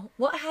 girl,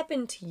 what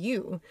happened to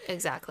you?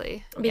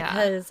 Exactly.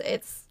 Because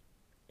it's,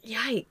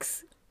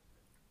 yikes.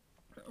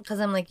 Because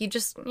I'm like,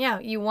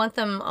 you want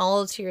them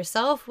all to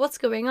yourself? What's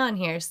going on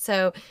here?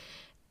 So,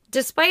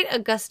 despite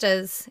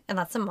Augusta's, and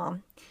that's a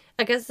mom,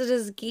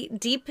 Augusta's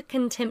deep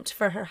contempt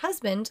for her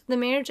husband, the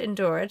marriage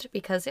endured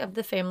because of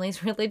the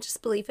family's religious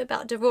belief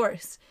about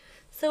divorce.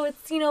 So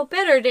it's,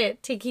 better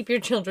to keep your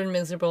children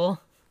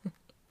miserable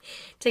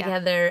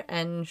together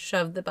and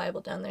shove the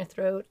Bible down their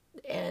throat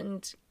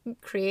and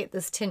create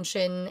this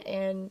tension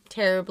and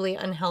terribly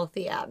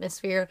unhealthy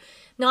atmosphere.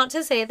 Not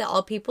to say that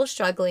all people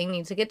struggling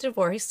need to get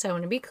divorced, I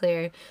want to be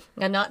clear.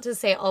 And not to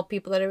say all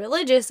people that are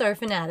religious are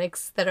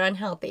fanatics that are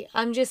unhealthy.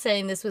 I'm just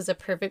saying this was a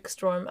perfect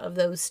storm of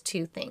those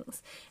two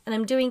things. And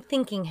I'm doing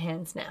thinking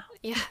hands now.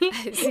 Yeah,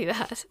 I see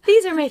that.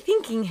 These are my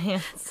thinking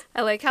hands.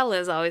 I like how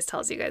Liz always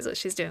tells you guys what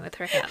she's doing with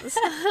her hands.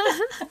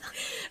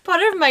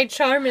 Part of my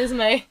charm is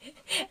my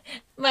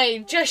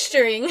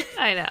gesturing.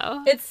 I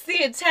know. It's the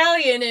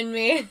Italian in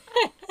me.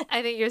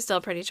 I think you're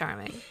still pretty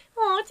charming.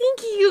 Oh,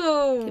 thank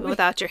you. Even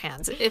without your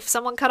hands. If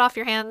someone cut off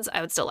your hands, I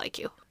would still like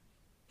you.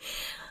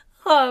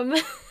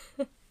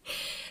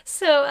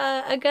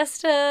 So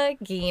Augusta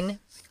Gein,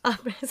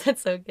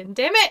 that's so good.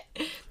 Damn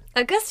it!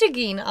 Augusta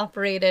Gein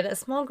operated a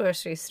small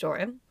grocery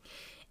store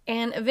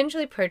and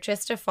eventually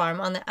purchased a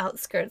farm on the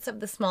outskirts of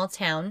the small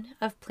town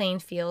of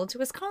Plainfield,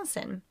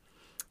 Wisconsin,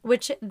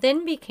 which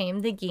then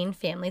became the Gein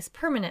family's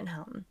permanent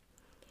home.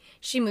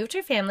 She moved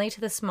her family to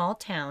the small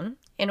town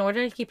in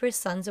order to keep her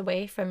sons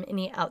away from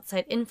any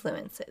outside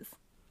influences.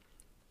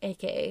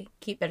 AKA,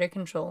 keep better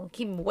control.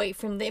 Keep them away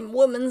from them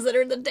women that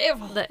are the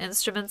devil. The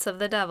instruments of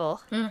the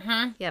devil.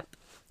 Mm-hmm. Yep.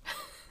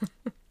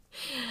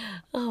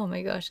 Oh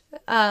my gosh.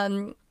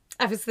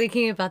 I was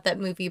thinking about that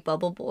movie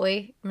Bubble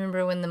Boy.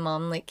 Remember when the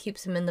mom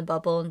keeps him in the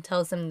bubble and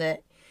tells him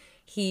that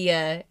He,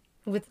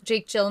 with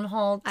Jake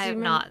Gyllenhaal. I have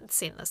not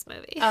seen this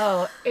movie.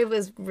 Oh, it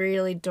was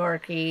really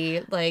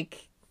dorky,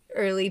 like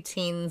early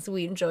teens.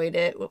 We enjoyed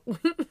it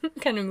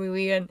kind of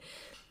movie. And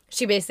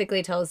she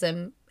basically tells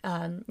him,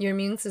 your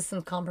immune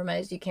system's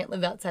compromised. You can't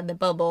live outside the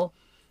bubble.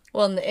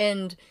 Well, in the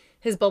end,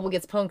 his bubble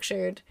gets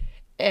punctured,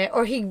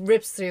 or he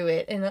rips through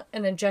it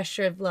in a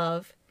gesture of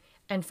love,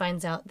 and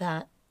finds out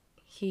that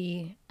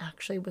he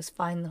actually was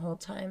fine the whole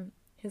time.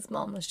 His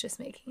mom was just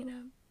making it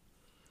up.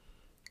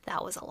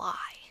 That was a lie.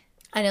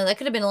 I know, that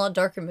could have been a lot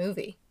darker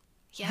movie.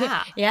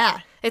 Yeah. Yeah.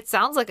 It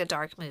sounds like a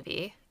dark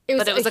movie,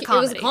 but it was a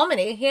comedy. It was a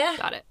comedy, yeah.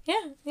 Got it.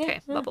 Yeah. Okay,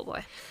 yeah. Bubble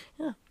Boy.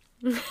 Yeah.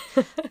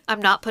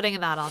 I'm not putting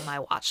that on my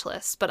watch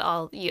list, but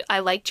I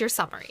liked your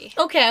summary.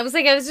 Okay, I was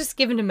just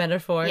giving a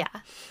metaphor.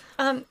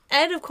 Yeah.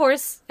 Ed, of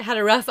course, had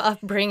a rough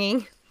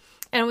upbringing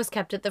and was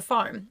kept at the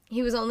farm.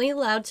 He was only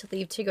allowed to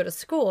leave to go to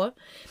school,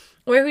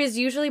 where he was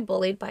usually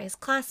bullied by his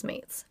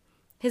classmates.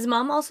 His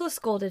mom also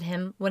scolded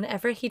him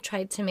whenever he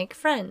tried to make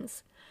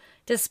friends.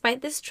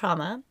 Despite this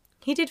trauma,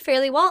 he did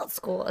fairly well at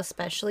school,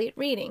 especially at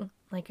reading.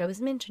 Like I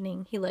was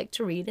mentioning, he liked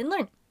to read and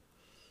learn.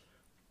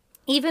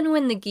 Even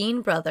when the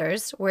Gein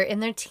brothers were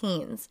in their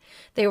teens,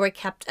 they were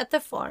kept at the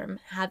farm,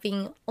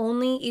 having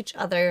only each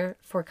other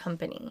for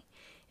company.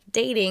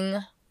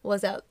 Dating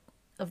was out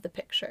of the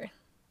picture.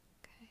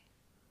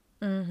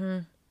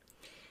 Okay.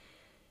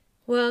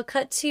 Well,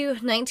 cut to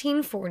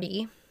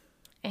 1940,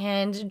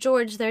 and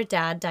George, their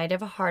dad, died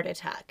of a heart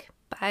attack.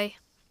 Bye.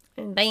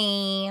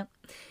 Bye.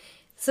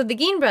 So the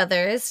Gein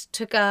brothers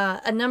took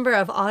a number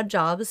of odd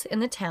jobs in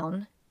the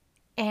town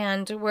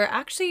and were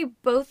actually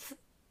both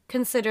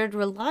considered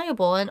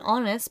reliable and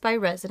honest by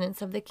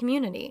residents of the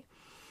community.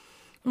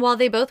 While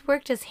they both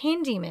worked as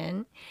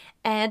handymen,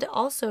 Ed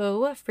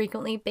also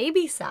frequently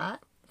babysat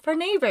for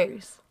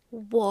neighbors.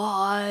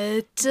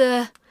 What?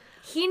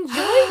 He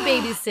enjoyed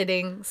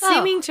babysitting,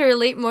 seeming to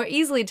relate more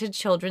easily to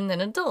children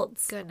than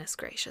adults. Goodness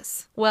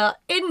gracious. Well,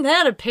 isn't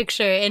that a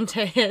picture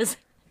into his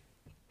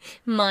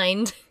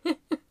mind?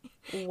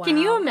 Wow. Can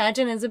you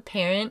imagine as a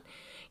parent,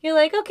 you're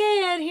like,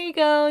 okay, Ed, here you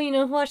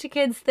go, watch the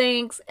kids,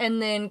 thanks.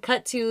 And then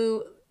cut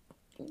to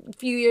a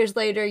few years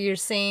later, you're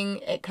seeing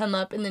it come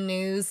up in the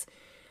news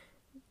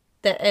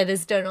that Ed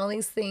has done all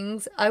these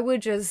things. I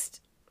would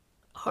just...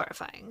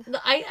 Horrifying.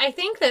 I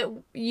think that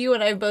you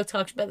and I both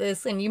talked about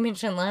this, and you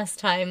mentioned last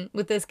time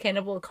with this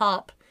Cannibal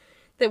Cop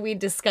that we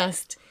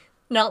discussed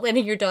not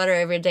letting your daughter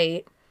ever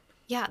date.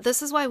 Yeah,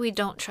 this is why we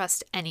don't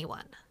trust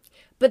anyone.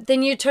 But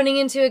then you're turning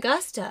into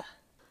Augusta.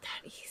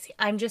 That easy.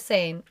 I'm just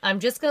saying. I'm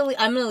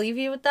gonna leave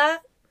you with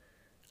that.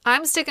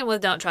 I'm sticking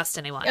with don't trust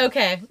anyone.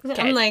 Okay.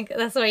 I'm like,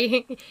 that's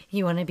why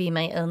you want to be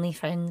my only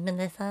friend,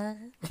 Melissa.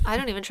 I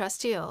don't even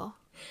trust you.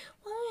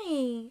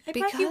 Why? I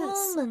brought you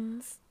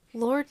almonds.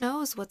 Lord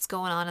knows what's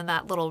going on in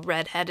that little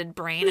red-headed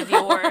brain of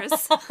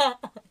yours.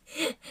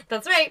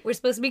 That's right. We're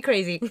supposed to be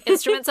crazy.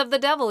 Instruments of the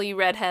devil, you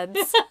redheads.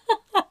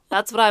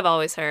 That's what I've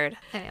always heard.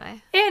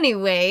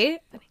 Anyway,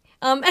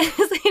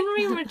 as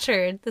Henry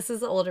matured, this is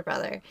the older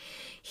brother,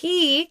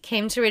 he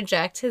came to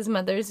reject his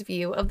mother's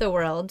view of the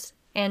world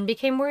and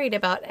became worried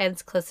about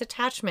Ed's close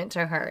attachment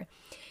to her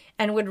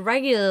and would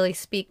regularly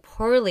speak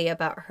poorly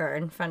about her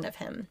in front of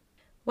him.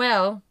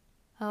 Well,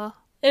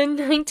 in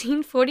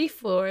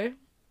 1944...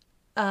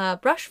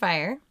 brush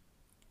fire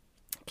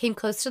came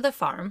close to the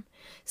farm,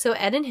 so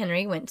Ed and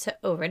Henry went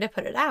over to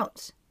put it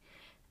out.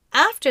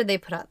 After they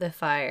put out the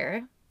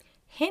fire,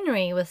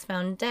 Henry was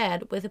found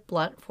dead with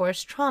blunt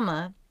force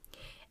trauma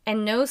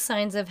and no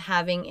signs of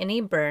having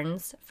any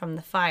burns from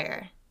the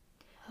fire.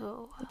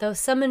 Oh. Though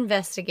some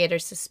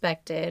investigators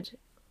suspected,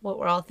 what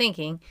we're all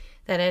thinking,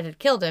 that Ed had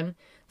killed him,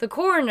 the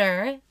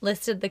coroner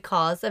listed the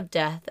cause of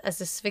death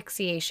as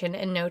asphyxiation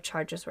and no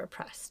charges were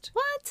pressed.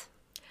 What?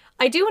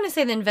 I do want to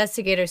say the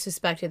investigators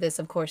suspected this,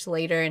 of course,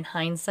 later in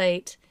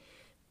hindsight,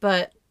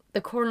 but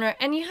the coroner,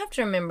 and you have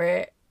to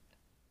remember,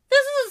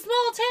 this is a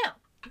small town,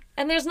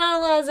 and there's not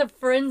a lot of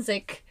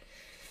forensic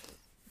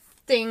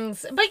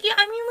things. But yeah,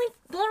 I mean, like,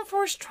 blunt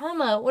force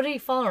trauma, what did he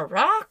fall on a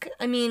rock?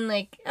 I mean,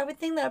 like, I would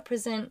think that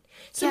present...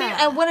 So yeah.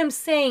 Maybe, what I'm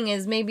saying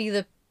is maybe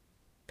the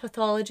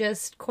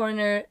pathologist,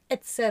 coroner,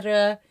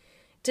 etc.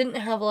 didn't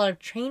have a lot of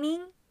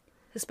training,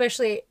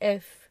 especially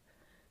if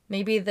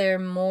maybe they're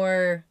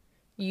more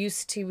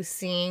used to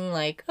seeing,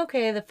 like,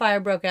 okay, the fire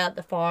broke out at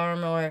the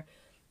farm, or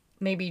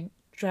maybe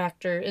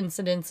tractor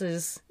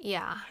incidences.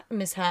 Yeah.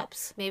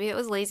 Mishaps. Maybe it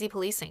was lazy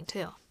policing,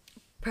 too.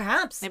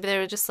 Perhaps. Maybe they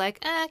were just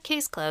like,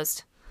 case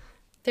closed.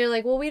 They're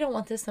like, well, we don't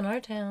want this in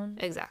our town.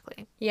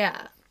 Exactly.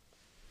 Yeah.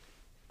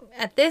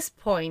 At this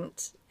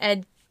point,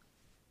 Ed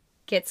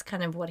gets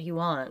kind of what he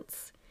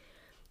wants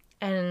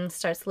and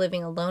starts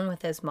living alone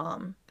with his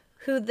mom,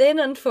 who then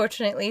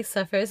unfortunately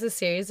suffers a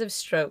series of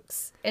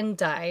strokes and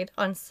died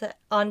on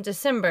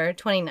December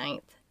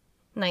 29th,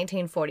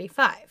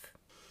 1945.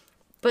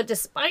 But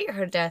despite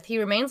her death, he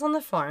remains on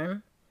the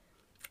farm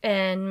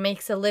and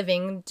makes a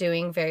living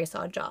doing various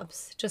odd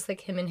jobs, just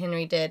like him and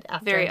Henry did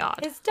after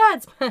his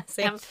dad's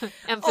passing.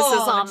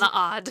 Emphasis on the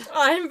odd.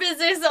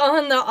 Emphasis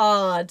on the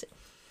odd.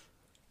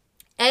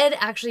 Ed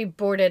actually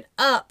boarded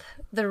up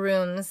the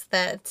rooms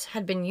that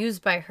had been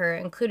used by her,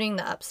 including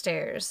the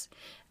upstairs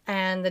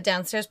and the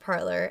downstairs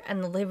parlor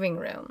and the living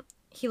room.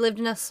 He lived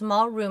in a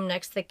small room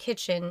next to the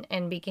kitchen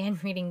and began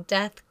reading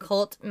death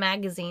cult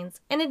magazines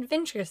and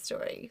adventure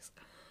stories.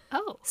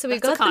 Oh, so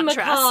we've got the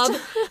macabre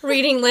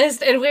reading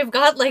list, and we've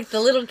got like the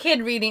little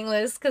kid reading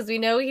list because we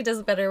know he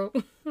does better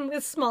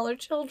with smaller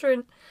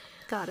children.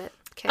 Got it.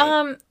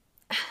 Okay.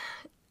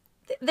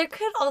 There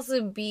could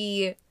also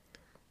be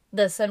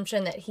the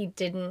assumption that he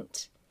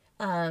didn't.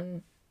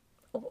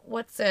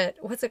 What's it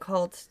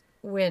called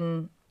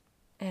when,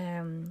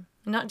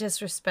 not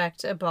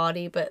disrespect a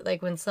body, but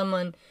like when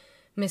someone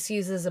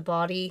misuses a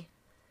body.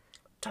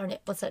 Darn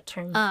it! What's that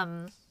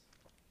term?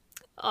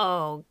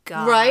 Oh,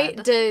 God. Right?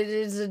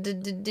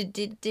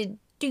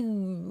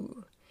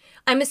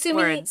 I'm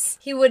assuming Words.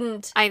 he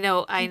wouldn't... I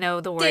know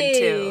the word,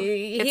 too.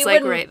 It's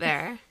like right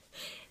there.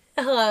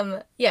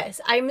 Yes,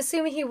 I'm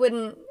assuming he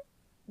wouldn't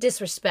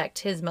disrespect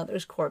his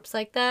mother's corpse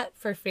like that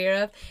for fear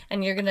of,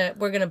 and we're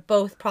gonna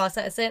both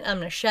process it. I'm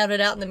gonna shout it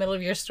out in the middle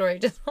of your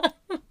story.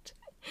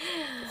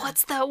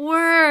 What's that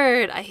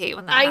word? I hate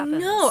when that happens. I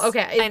know.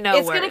 Okay. I know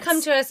it's going to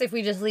come to us if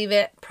we just leave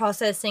it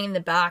processing in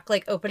the back,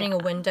 like opening a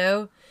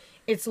window.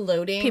 It's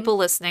loading. People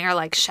listening are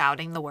like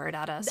shouting the word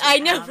at us. I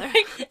know.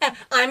 Right?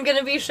 I'm going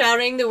to be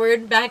shouting the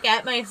word back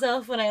at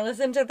myself when I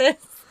listen to this.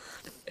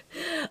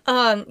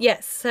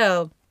 Yes.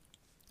 So,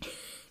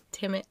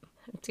 damn it.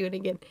 I'm doing it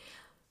again.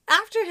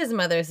 After his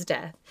mother's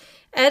death,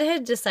 Ed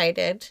had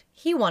decided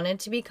he wanted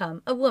to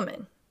become a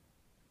woman.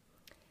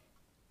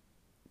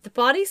 The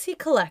bodies he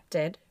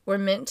collected were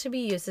meant to be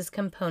used as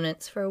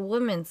components for a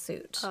woman's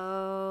suit.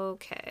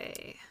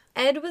 Okay.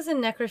 Ed was a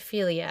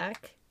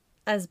necrophiliac,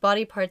 as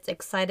body parts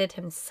excited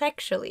him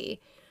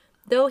sexually,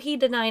 though he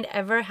denied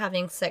ever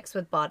having sex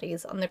with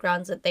bodies on the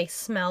grounds that they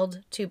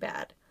smelled too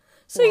bad.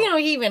 So,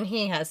 even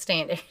he has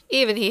standards.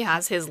 Even he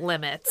has his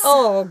limits.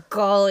 Oh,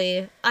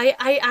 golly.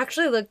 I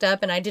actually looked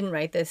up, and I didn't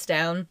write this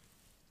down,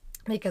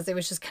 because it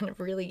was just kind of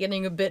really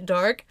getting a bit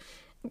dark.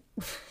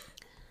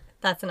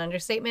 That's an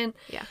understatement.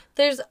 Yeah.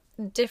 There's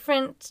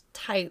different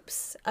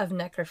types of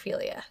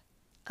necrophilia.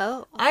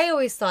 Oh. I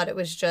always thought it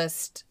was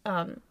just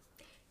the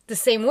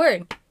same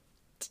word.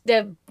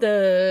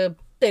 The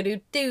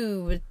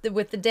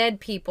with the dead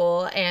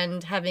people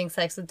and having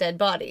sex with dead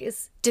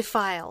bodies.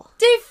 Defile.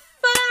 Ding,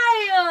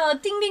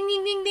 ding,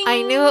 ding, ding, ding.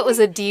 I knew it was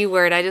a D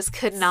word. I just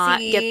could not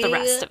get the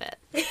rest of it.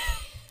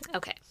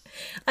 Okay.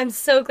 I'm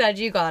so glad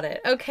you got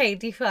it. Okay,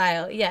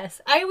 defile.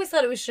 Yes. I always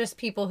thought it was just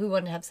people who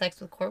wanted to have sex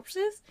with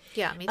corpses.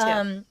 Yeah, me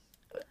too.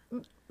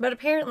 But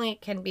apparently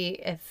it can be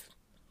if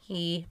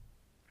he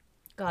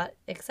got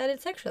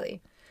excited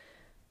sexually.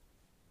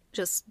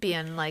 Just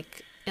being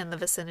like in the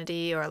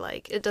vicinity, or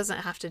like it doesn't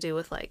have to do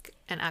with like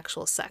an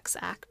actual sex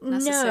act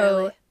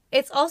necessarily. No.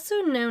 It's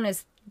also known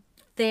as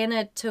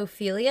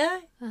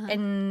thanatophilia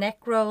and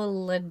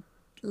necrolagnia.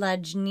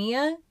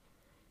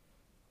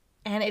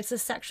 And it's a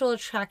sexual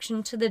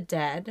attraction to the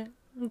dead.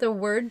 The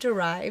word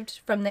derived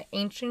from the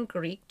ancient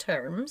Greek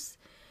terms,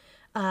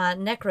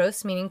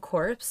 necros, meaning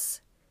corpse,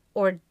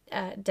 or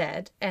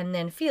dead, and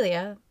then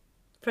philia,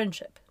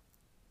 friendship.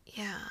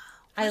 Yeah.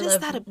 What is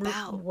that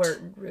about?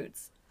 Word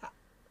roots.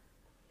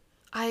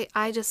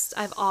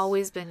 I've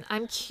always been,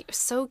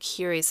 so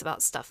curious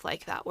about stuff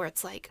like that, where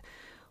it's like,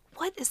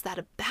 what is that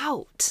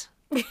about?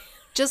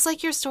 Just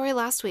like your story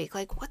last week.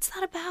 Like, what's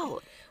that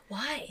about?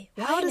 Why?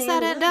 How does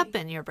that end up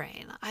in your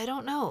brain? I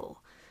don't know.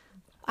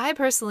 I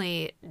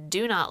personally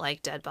do not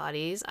like dead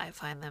bodies. I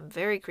find them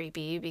very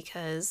creepy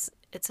because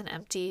it's an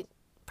empty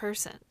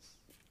person.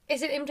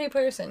 It's an empty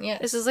person, yes.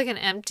 This is like an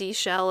empty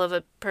shell of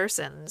a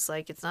person. It's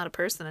like it's not a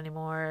person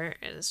anymore.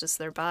 It's just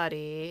their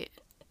body,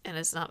 and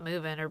it's not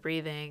moving or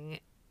breathing.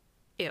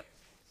 Ew.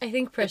 I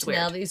think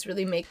personalities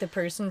really make the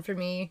person for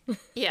me.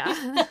 Yeah.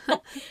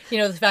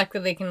 The fact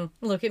that they can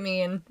look at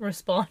me and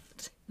respond.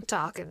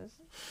 Talking.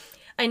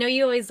 I know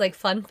you always like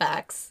fun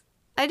facts.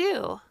 I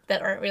do.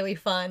 That aren't really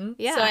fun.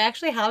 Yeah. So I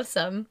actually have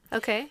some.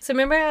 Okay. So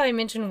remember how I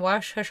mentioned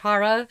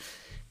Washashara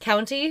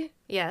County?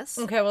 Yes.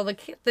 Okay, well,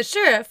 the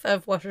sheriff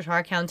of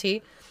Washashara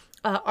County,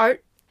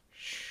 Art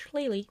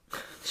Schley,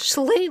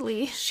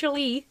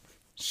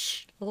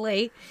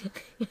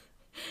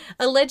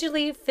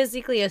 allegedly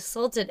physically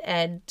assaulted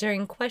Ed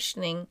during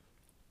questioning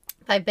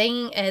by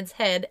banging Ed's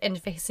head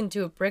and face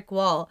into a brick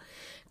wall,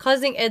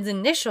 causing Ed's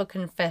initial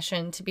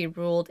confession to be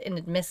ruled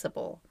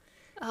inadmissible.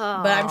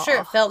 Oh. But I'm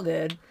sure it felt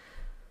good.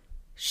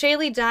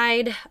 Shaley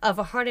died of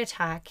a heart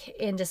attack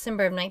in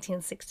December of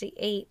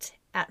 1968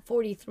 at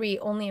 43,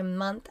 only a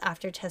month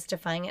after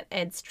testifying at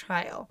Ed's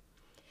trial.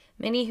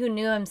 Many who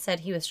knew him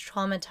said he was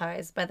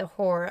traumatized by the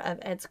horror of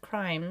Ed's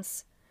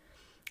crimes,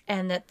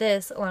 and that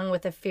this, along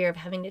with the fear of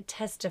having to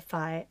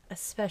testify,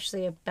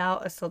 especially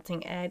about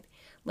assaulting Ed,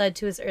 led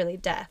to his early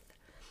death.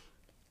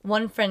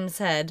 One friend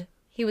said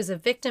he was a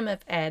victim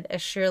of Ed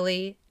as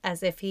surely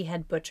as if he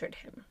had butchered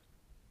him.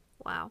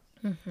 Wow.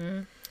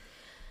 Mm-hmm.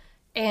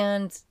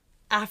 And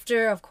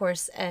after, of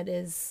course, Ed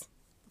is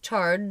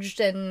charged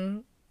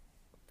and,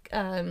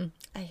 I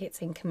hate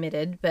saying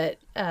committed, but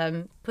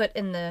put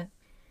in the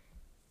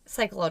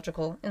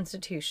psychological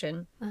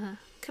institution.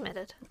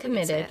 Committed.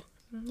 Committed.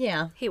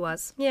 Yeah. He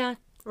was. Yeah.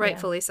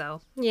 Rightfully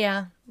so.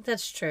 Yeah,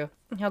 that's true.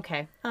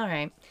 Okay. All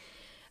right.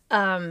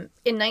 In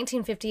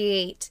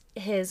 1958,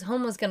 his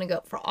home was going to go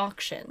up for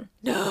auction.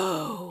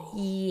 No.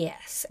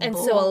 Yes. And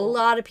so a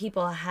lot of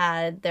people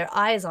had their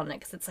eyes on it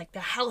because it's like the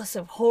house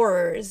of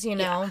horrors, you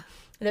know,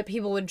 that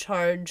people would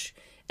charge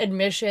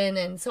admission.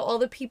 And so all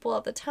the people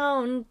at the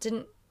town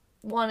didn't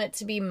want it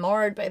to be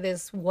marred by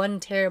this one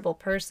terrible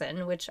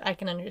person, which I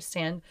can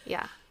understand.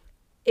 Yeah.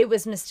 It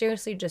was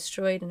mysteriously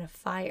destroyed in a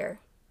fire,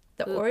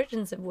 the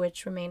origins of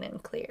which remain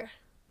unclear.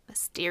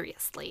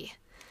 Mysteriously.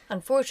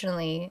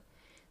 Unfortunately,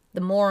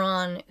 the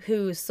moron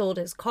who sold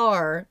his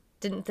car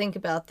didn't think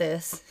about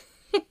this.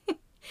 I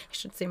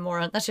should say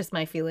moron. That's just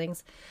my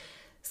feelings.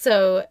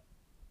 So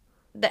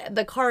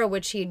the car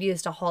which he had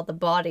used to haul the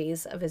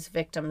bodies of his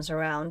victims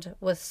around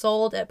was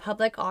sold at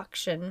public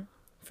auction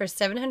for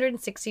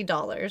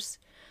 $760,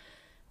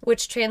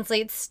 which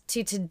translates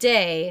to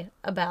today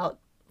about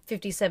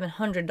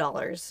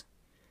 $5,700,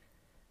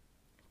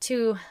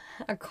 to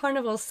a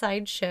carnival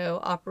sideshow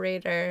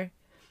operator,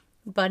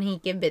 Bunny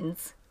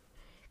Gibbons.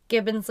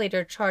 Gibbons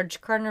later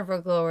charged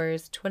carnival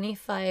goers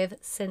 25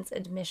 cents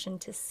admission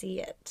to see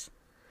it.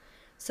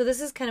 So this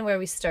is kind of where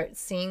we start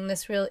seeing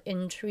this real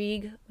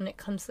intrigue when it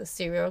comes to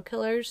serial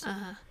killers.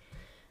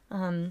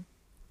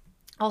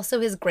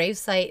 Also, his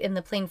gravesite in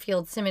the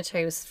Plainfield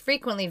Cemetery was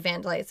frequently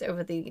vandalized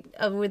over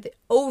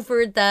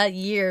the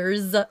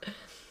years.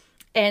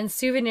 And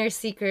souvenir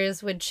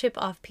seekers would chip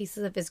off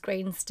pieces of his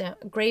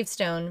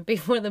gravestone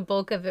before the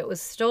bulk of it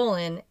was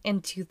stolen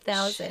in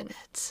 2000.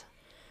 Shit.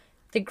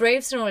 The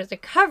gravestone was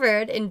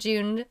recovered in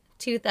June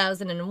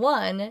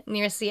 2001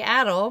 near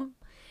Seattle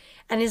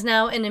and is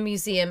now in a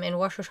museum in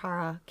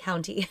Washoe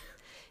County.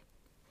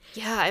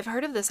 Yeah, I've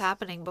heard of this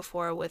happening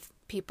before with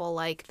people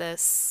like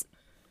this,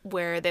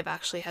 where they've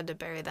actually had to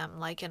bury them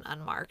like in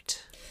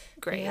unmarked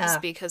graves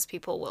because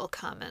people will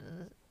come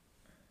and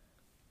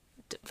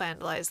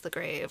vandalize the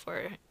grave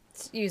or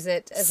use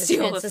it as a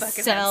chance to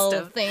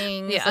sell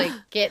things. Yeah.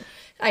 Like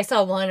I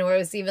saw one where it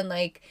was even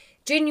like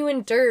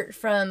genuine dirt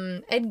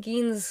from Ed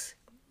Gein's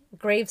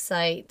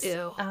gravesite.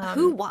 Ew.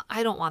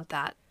 I don't want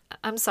that.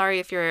 I'm sorry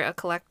if you're a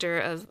collector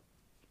of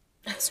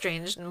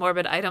strange and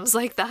morbid items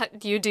like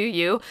that. You do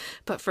you.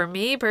 But for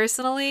me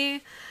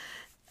personally,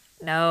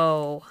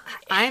 no.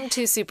 I'm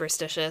too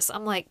superstitious.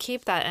 I'm like,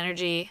 keep that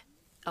energy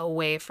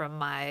away from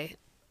my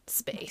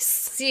space.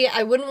 See,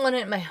 I wouldn't want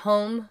it in my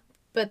home,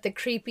 but the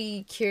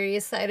creepy,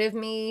 curious side of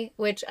me,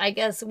 which I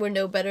guess we're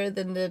no better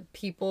than the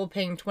people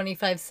paying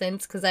 25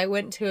 cents, because I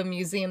went to a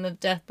museum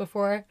of death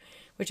before,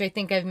 which I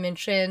think I've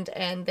mentioned,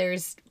 and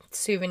there's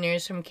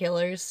souvenirs from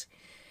killers.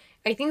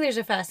 I think there's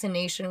a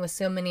fascination with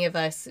so many of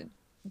us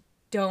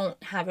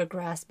don't have a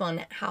grasp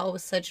on how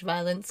such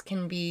violence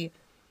can be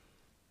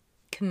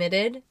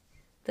committed,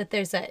 that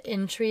there's that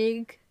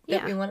intrigue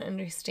that we want to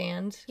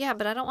understand. Yeah,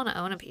 but I don't want to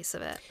own a piece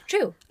of it.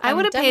 True. I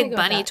would have paid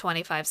Bunny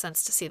 25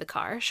 cents to see the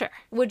car, sure.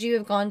 Would you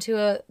have gone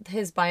to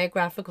his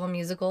biographical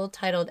musical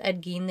titled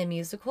Ed Gein the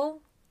Musical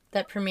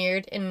that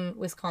premiered in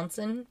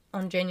Wisconsin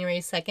on January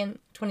 2nd,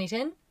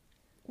 2010?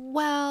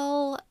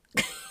 Well,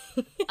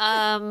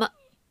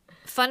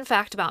 fun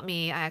fact about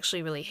me, I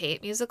actually really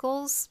hate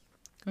musicals.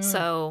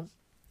 So,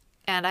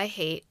 and I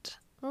hate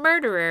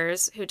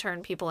murderers who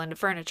turn people into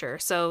furniture.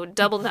 So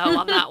double no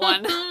on that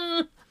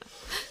one.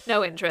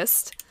 No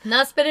interest.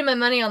 Not spending my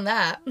money on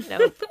that.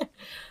 Nope.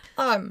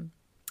 I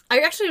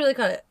actually really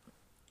got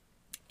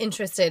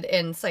interested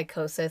in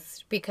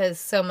psychosis because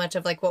so much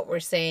of like what we're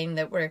saying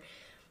that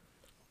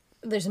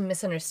there's a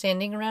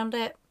misunderstanding around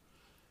it.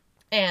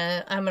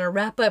 And I'm going to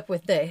wrap up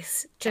with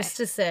this just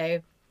to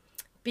say,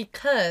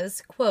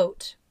 because,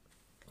 quote,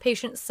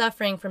 patients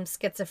suffering from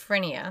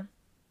schizophrenia,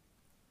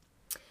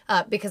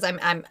 because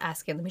I'm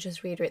asking, let me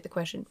just reiterate the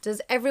question.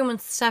 Does everyone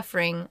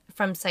suffering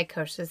from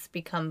psychosis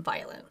become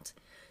violent?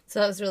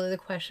 So that was really the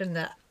question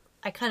that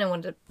I kind of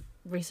wanted to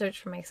research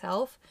for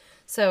myself.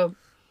 So,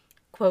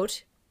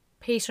 quote,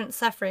 patients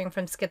suffering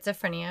from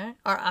schizophrenia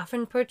are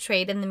often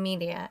portrayed in the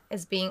media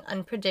as being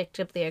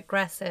unpredictably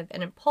aggressive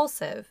and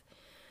impulsive.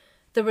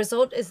 The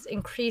result is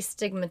increased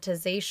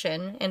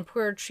stigmatization and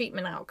poorer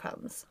treatment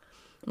outcomes.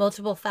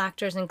 Multiple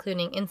factors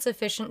including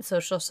insufficient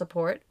social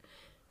support,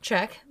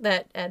 check,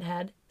 that Ed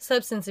had.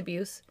 Substance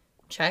abuse,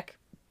 check,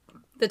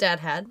 the dad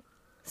had.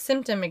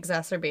 Symptom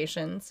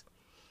exacerbations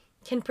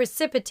can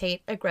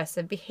precipitate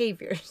aggressive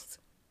behaviors.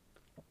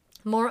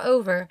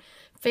 Moreover,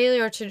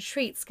 failure to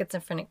treat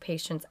schizophrenic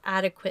patients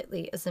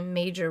adequately is a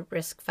major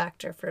risk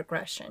factor for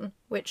aggression,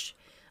 which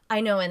I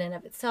know in and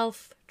of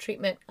itself,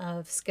 treatment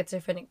of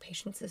schizophrenic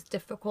patients is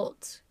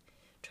difficult.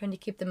 Trying to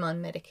keep them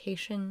on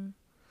medication,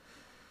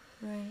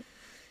 right?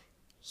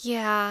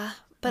 Yeah,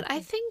 but I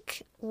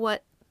think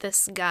what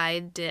this guy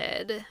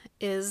did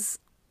is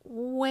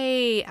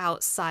way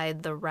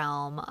outside the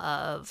realm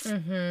of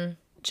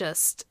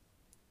just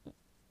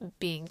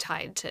being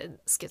tied to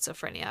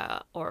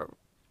schizophrenia or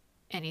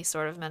any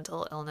sort of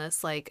mental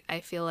illness. Like,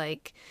 I feel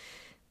like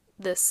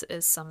this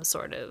is some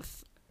sort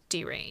of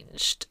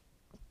deranged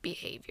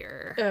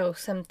behavior. Oh,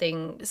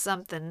 something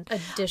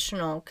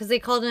additional. Because they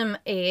called him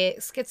a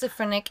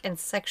schizophrenic and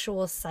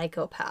sexual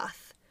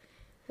psychopath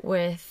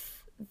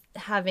with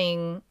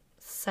having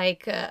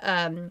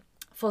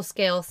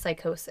full-scale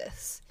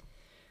psychosis.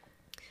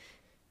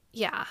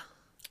 Yeah.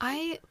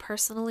 I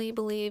personally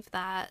believe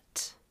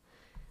that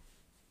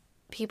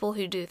people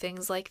who do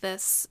things like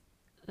this,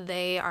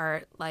 they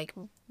are like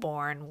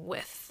born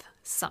with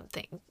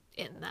something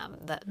in them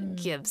that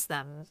gives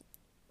them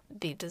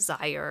the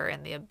desire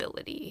and the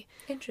ability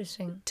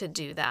to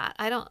do that.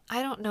 I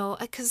don't know,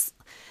 because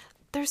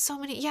there's so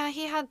many. Yeah,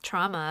 he had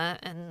trauma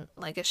and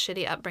like a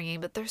shitty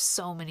upbringing, but there's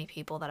so many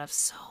people that have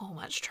so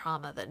much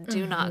trauma that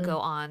do not go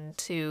on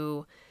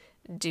to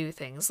do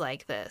things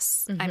like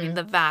this. I mean,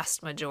 the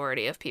vast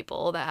majority of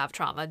people that have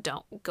trauma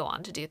don't go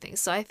on to do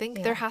things. So I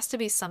think there has to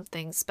be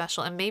something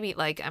special, and maybe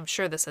like, I'm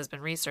sure this has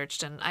been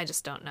researched and I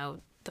just don't know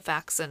the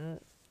facts and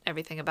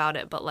everything about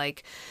it, but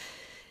like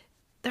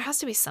there has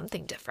to be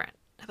something different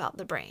about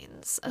the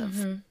brains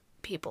of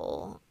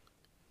people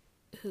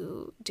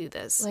who do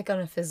this. Like on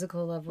a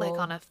physical level.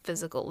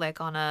 Like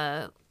on a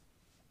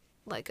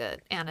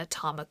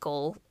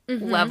anatomical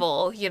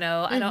level, you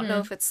know. I don't know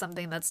if it's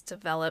something that's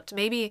developed.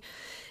 Maybe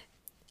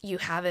you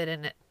have it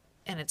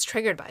and it's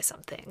triggered by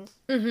something.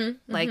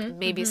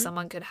 Maybe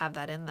someone could have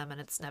that in them and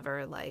it's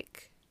never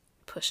like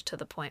pushed to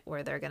the point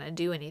where they're going to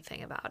do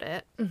anything about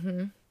it.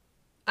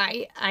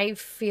 I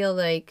feel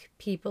like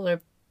people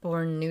are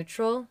born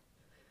neutral.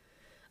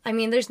 I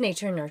mean, there's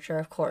nature and nurture,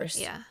 of course.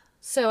 Yeah.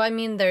 So, I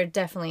mean, they're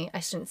definitely, I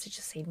shouldn't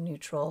just say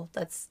neutral.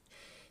 That's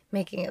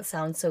making it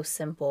sound so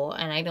simple.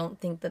 And I don't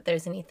think that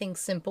there's anything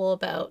simple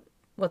about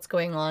what's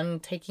going on,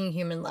 taking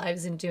human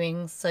lives and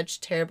doing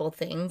such terrible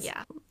things.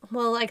 Yeah.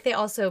 Well, like they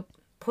also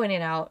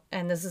pointed out,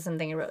 and this is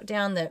something I wrote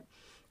down, that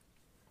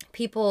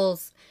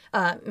people's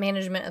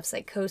management of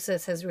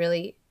psychosis has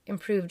really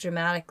improved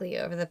dramatically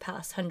over the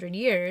past 100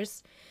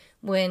 years,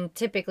 when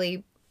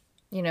typically,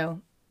 you know,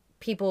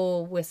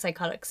 people with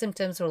psychotic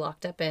symptoms were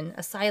locked up in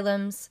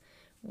asylums,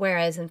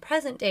 whereas in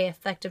present day,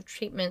 effective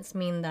treatments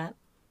mean that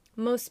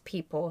most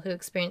people who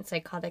experience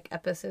psychotic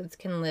episodes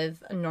can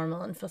live a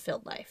normal and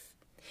fulfilled life.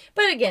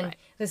 But again,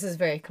 This is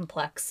very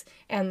complex,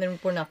 and then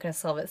we're not going to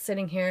solve it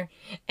sitting here.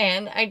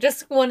 And I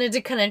just wanted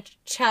to kind of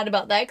chat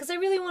about that because I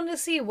really wanted to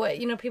see what,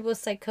 you know, people with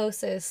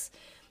psychosis,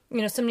 you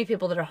know, so many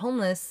people that are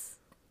homeless,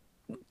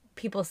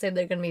 people say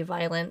they're going to be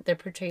violent. They're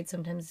portrayed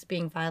sometimes as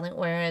being violent,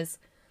 whereas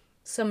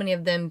so many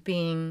of them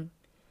being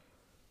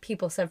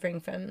people suffering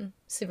from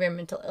severe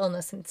mental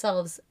illness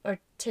themselves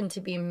tend to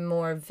be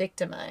more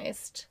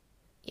victimized.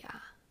 Yeah.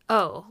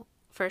 Oh,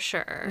 for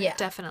sure. Yeah.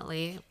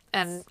 Definitely.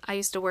 And I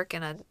used to work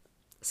in a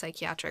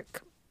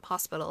psychiatric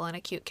hospital, an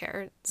acute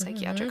care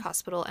psychiatric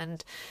hospital,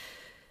 and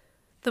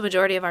the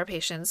majority of our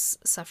patients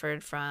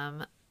suffered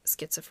from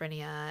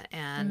schizophrenia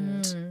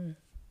and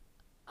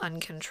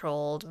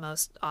uncontrolled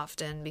most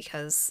often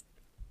because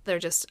there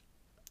just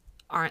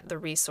aren't the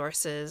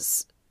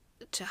resources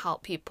to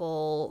help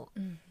people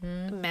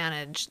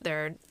manage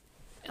their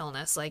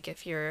illness. Like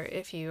if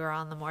you are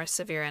on the more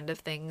severe end of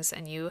things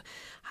and you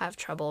have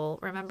trouble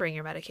remembering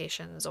your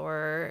medications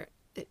or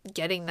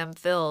getting them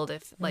filled,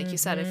 if like you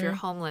said, if you're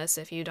homeless,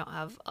 if you don't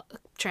have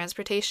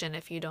transportation,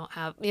 if you don't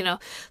have, you know,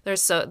 there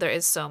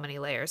is so many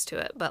layers to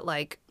it. But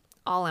like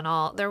all in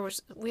all,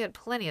 we had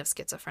plenty of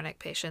schizophrenic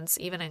patients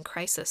even in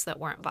crisis that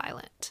weren't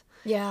violent.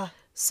 Yeah.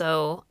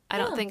 So I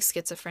don't think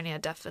schizophrenia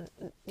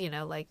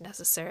like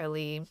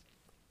necessarily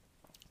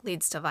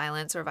leads to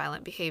violence or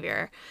violent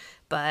behavior,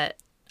 but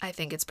I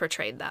think it's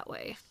portrayed that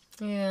way.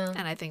 Yeah.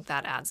 And I think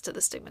that adds to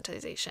the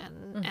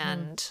stigmatization,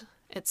 and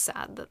it's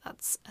sad that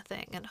that's a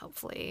thing, and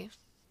hopefully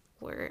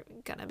we're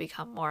going to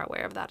become more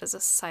aware of that as a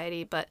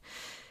society. But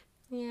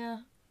yeah.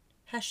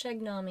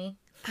 #NAMI.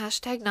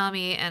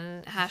 #NAMI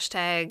and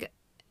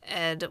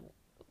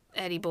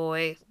 #Eddie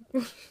boy,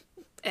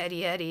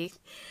 Eddie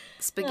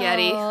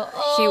spaghetti.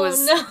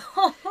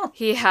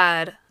 He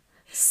had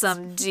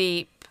some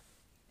deep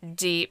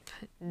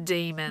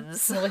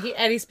demons. Well,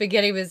 Eddie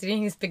Spaghetti was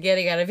eating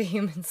spaghetti out of a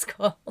human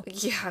skull.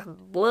 Yeah.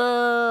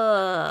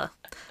 Blah.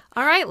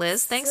 All right,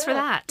 Liz. Thanks for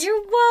that.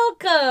 You're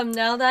welcome.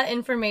 Now that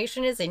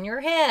information is in your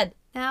head.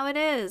 Now it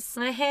is.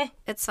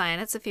 It's fine.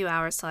 It's a few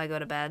hours till I go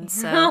to bed.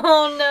 So.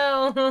 Oh,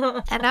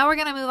 no. And now we're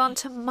going to move on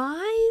to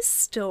my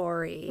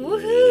story.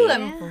 Woohoo.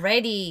 I'm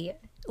ready.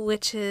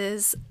 Which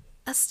is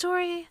a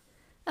story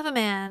of a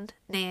man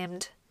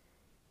named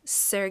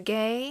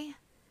Sergei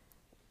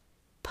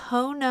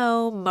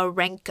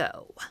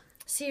Ponomarenko.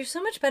 See, you're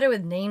so much better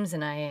with names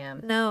than I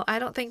am. No, I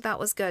don't think that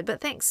was good, but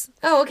thanks.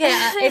 Oh, okay.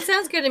 It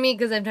sounds good to me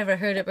because I've never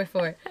heard it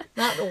before.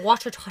 Not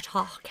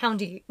Ouachita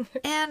County.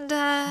 And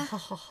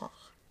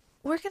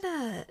we're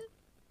gonna...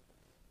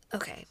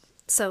 Okay,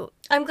 so...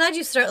 I'm glad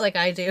you start like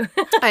I do.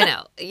 I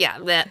know. Yeah.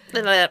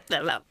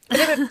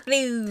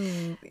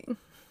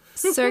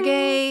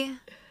 Sergei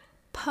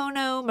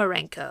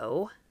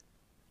Ponomarenko,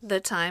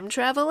 the time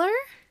traveler?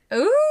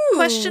 Ooh.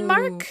 Question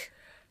mark?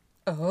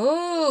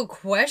 Oh,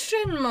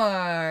 question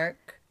mark.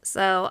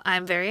 So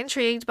I'm very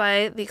intrigued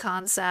by the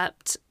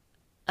concept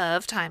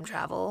of time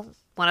travel.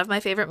 One of my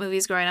favorite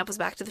movies growing up was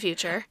Back to the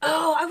Future.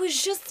 Oh, I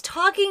was just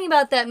talking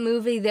about that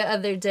movie the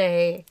other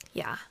day.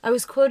 Yeah. I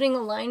was quoting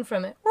a line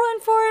from it. Run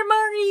for it,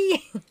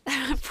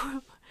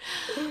 Marty!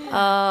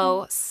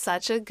 Oh,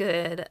 such a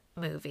good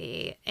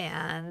movie.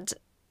 And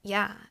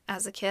yeah,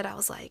 as a kid, I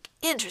was like,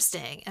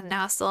 interesting. And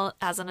now still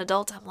as an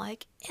adult, I'm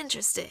like,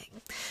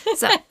 interesting.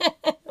 So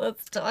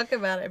let's talk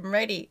about it. I'm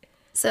ready.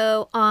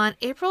 So on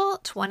April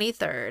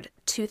 23rd,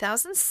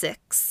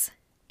 2006,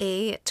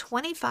 a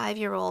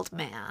 25-year-old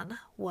man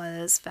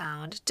was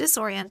found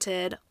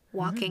disoriented,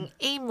 walking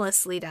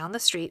aimlessly down the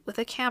street with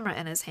a camera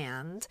in his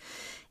hand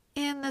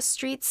in the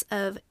streets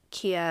of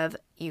Kiev,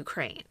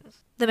 Ukraine.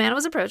 The man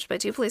was approached by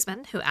two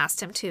policemen who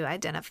asked him to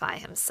identify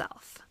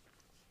himself.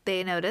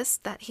 They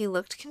noticed that he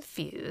looked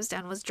confused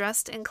and was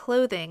dressed in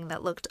clothing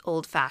that looked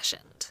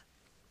old-fashioned.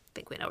 I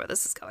think we know where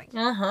this is going.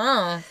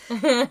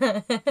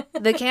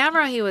 The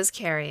camera he was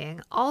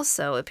carrying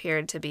also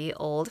appeared to be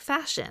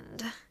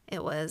old-fashioned.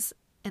 It was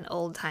an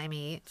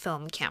old-timey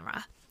film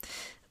camera.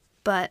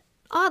 But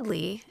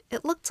oddly,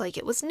 it looked like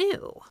it was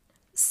new.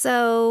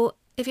 So,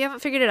 if you haven't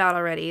figured it out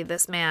already,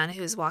 this man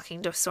who's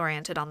walking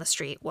disoriented on the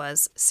street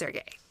was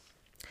Sergei.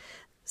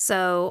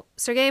 So,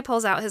 Sergei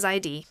pulls out his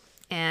ID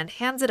and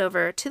hands it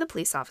over to the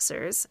police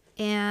officers,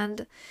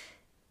 and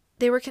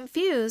they were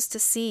confused to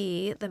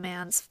see the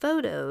man's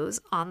photos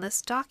on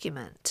this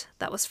document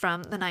that was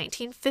from the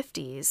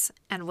 1950s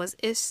and was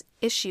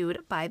issued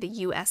by the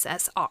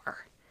USSR,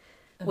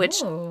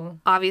 which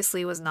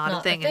obviously was not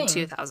a thing in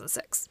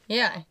 2006.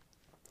 Yeah.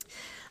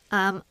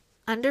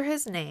 Under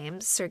his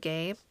name,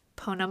 Sergei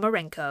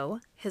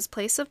Ponomarenko, his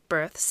place of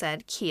birth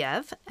said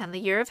Kiev, and the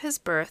year of his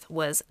birth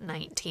was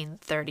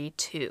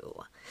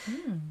 1932.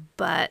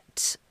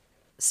 But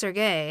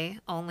Sergei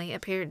only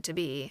appeared to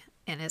be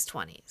in his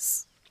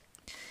 20s.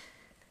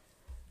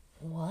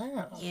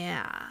 Wow.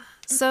 Yeah.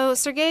 So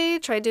Sergei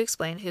tried to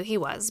explain who he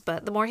was,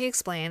 but the more he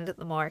explained,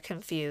 the more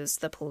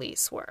confused the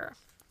police were.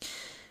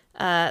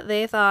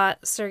 They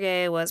thought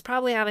Sergei was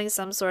probably having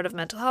some sort of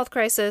mental health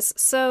crisis,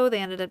 so they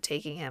ended up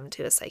taking him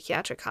to a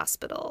psychiatric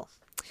hospital.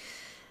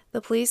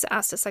 The police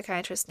asked a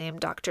psychiatrist named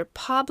Dr.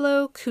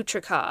 Pablo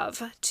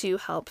Kutrikov to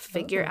help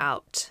figure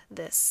out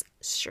this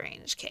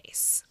strange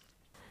case.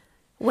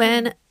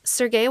 When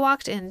Sergei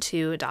walked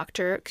into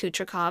Dr.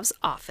 Kutrikov's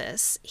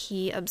office,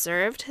 he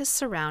observed his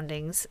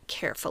surroundings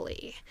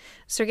carefully.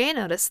 Sergei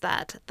noticed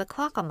that the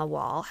clock on the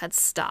wall had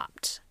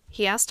stopped.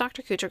 He asked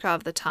Dr.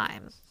 Kutrikov the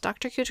time.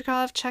 Dr.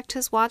 Kutrikov checked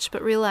his watch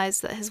but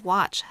realized that his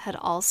watch had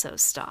also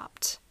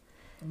stopped.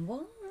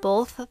 What?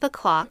 Both the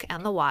clock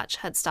and the watch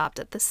had stopped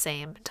at the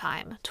same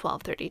time,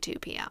 12:32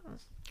 p.m.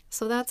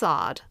 So that's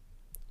odd.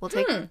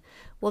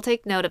 We'll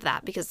take note of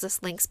that because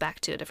this links back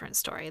to a different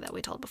story that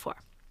we told before.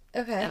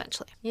 Okay.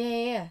 Eventually.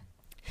 Yeah.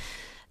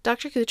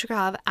 Dr.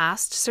 Kutrikov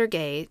asked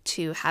Sergei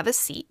to have a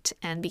seat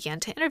and began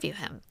to interview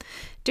him.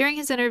 During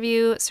his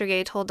interview,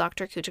 Sergei told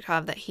Dr.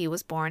 Kutrikov that he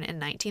was born in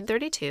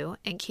 1932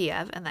 in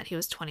Kiev and that he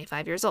was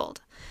 25 years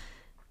old.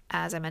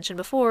 As I mentioned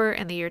before,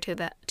 in the year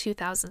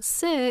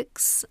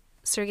 2006,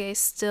 Sergei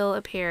still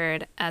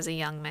appeared as a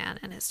young man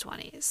in his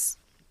 20s.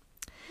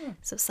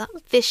 So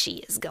something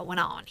fishy is going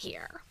on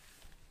here.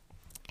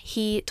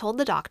 He told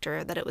the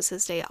doctor that it was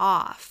his day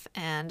off,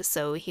 and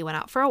so he went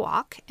out for a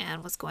walk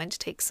and was going to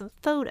take some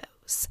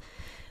photos.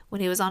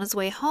 When he was on his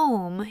way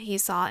home, he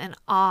saw an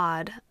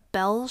odd,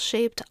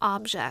 bell-shaped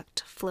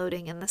object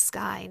floating in the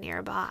sky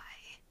nearby.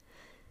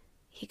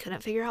 He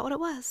couldn't figure out what it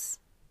was.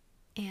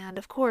 And,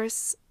 of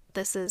course,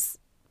 this is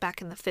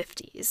back in the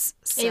 50s,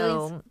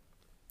 so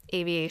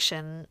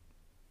aviation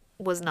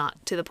was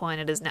not to the point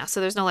it is now.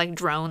 So there's no like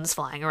drones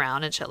flying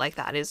around and shit like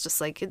that. It's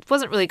just like, it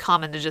wasn't really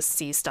common to just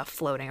see stuff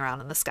floating around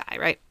in the sky,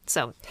 right?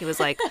 So he was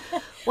like,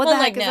 what the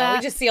heck is that?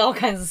 We just see all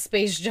kinds of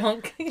space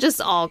junk.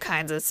 Just all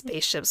kinds of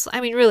spaceships. I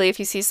mean, really, if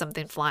you see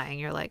something flying,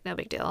 you're like, no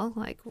big deal.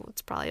 Like, well,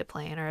 it's probably a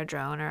plane or a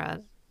drone or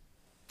a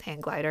hang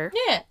glider.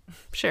 Yeah.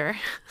 Sure.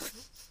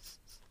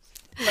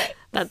 Right.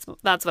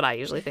 That's what I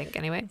usually think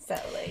anyway.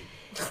 Exactly.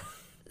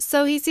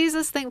 So he sees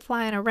this thing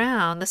flying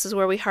around. This is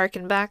where we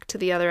harken back to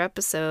the other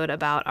episode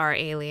about our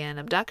alien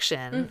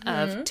abduction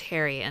of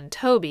Terry and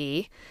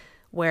Toby,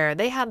 where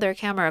they had their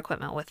camera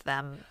equipment with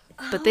them,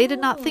 but they did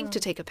not think to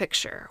take a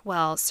picture.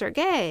 Well,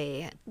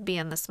 Sergei,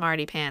 being the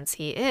smarty pants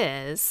he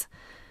is,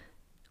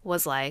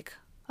 was like,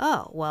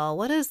 oh, well,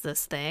 what is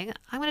this thing?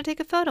 I'm going to take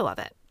a photo of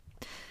it.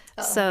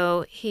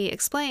 So he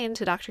explained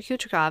to Dr.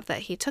 Kutrikov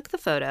that he took the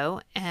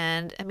photo,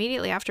 and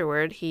immediately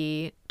afterward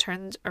he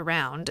turned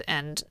around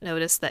and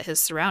noticed that his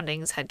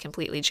surroundings had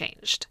completely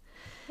changed.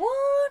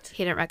 What?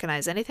 He didn't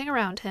recognize anything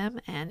around him,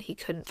 and he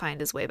couldn't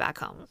find his way back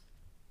home.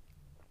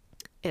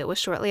 It was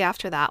shortly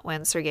after that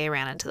when Sergei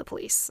ran into the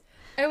police.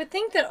 I would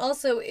think that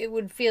also it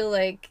would feel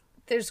like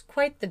there's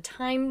quite the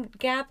time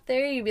gap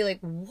there. You'd be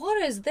like,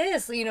 what is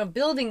this? You know,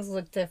 buildings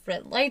look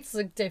different, lights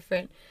look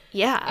different.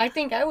 Yeah. I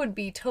think I would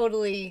be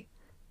totally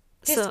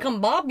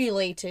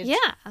discombobulated.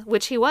 Yeah,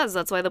 which he was.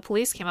 That's why the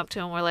police came up to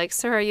him and were like,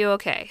 sir, are you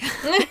okay?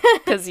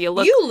 Because you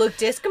look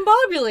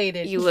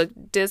discombobulated. You look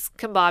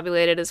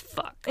discombobulated as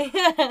fuck.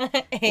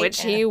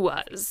 Which he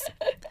was.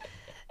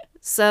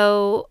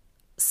 So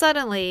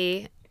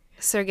suddenly,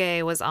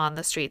 Sergei was on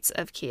the streets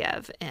of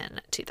Kiev in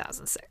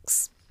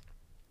 2006.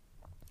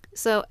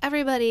 So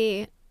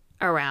everybody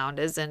around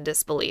is in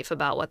disbelief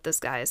about what this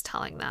guy is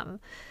telling them.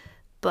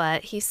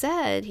 But he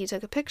said he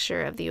took a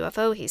picture of the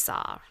UFO he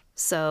saw.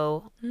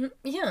 So,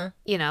 yeah.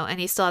 And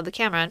he still had the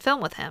camera and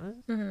film with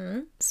him. Mm-hmm.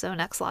 So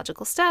next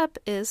logical step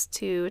is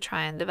to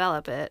try and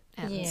develop it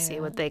and see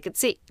what they could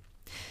see.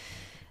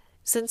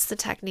 Since the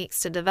techniques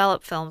to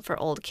develop film for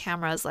old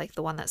cameras like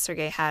the one that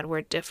Sergei had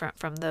were different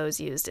from those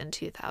used in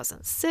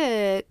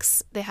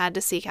 2006, they had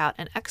to seek out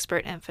an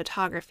expert in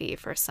photography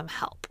for some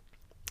help.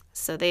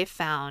 So they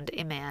found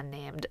a man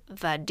named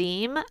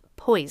Vadim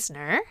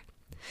Poizner,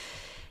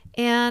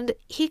 and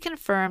he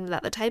confirmed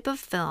that the type of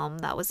film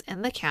that was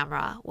in the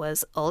camera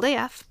was old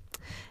AF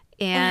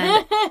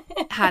and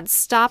had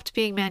stopped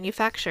being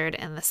manufactured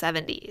in the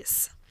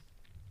 70s.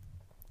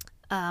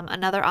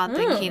 Another odd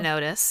thing he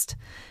noticed,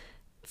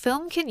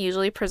 film can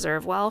usually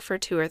preserve well for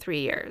 2 or 3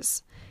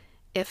 years.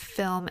 If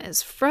film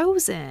is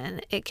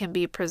frozen, it can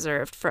be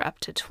preserved for up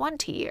to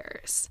 20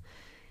 years.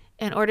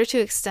 In order to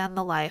extend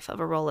the life of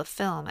a roll of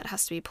film, it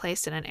has to be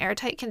placed in an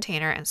airtight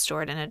container and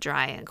stored in a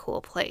dry and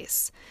cool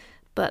place.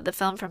 But the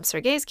film from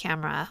Sergei's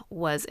camera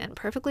was in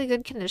perfectly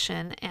good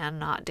condition and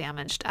not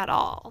damaged at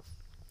all.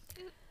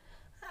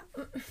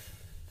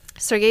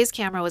 Sergei's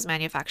camera was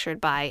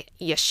manufactured by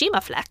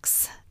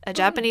Yashimaflex, a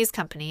Japanese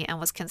company, and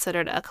was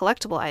considered a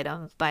collectible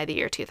item by the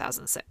year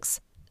 2006.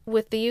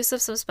 With the use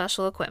of some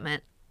special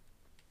equipment,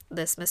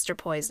 this Mr.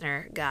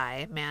 Poizner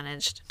guy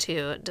managed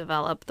to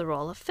develop the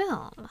roll of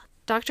film.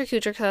 Dr.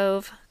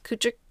 Kuchakov,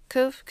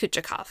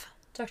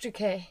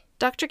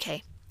 Dr.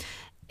 K,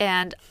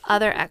 and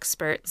other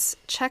experts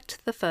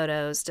checked the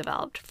photos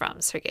developed from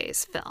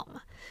Sergei's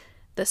film.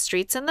 The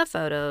streets in the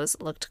photos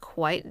looked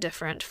quite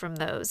different from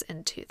those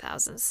in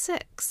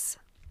 2006.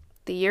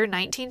 The year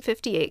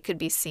 1958 could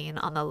be seen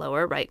on the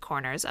lower right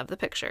corners of the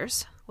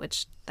pictures,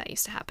 which that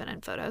used to happen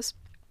in photos.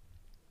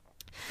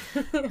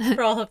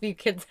 For all of you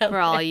kids out there. For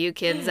all you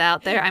kids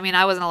out there. I mean,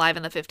 I wasn't alive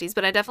in the 50s,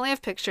 but I definitely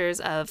have pictures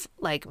of,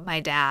 like, my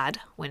dad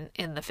when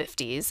in the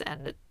 50s,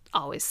 and it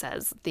always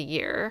says the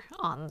year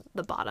on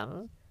the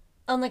bottom.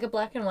 On, like, a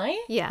black and white?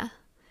 Yeah.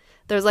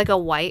 There's, like, a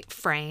white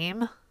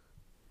frame.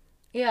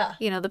 Yeah.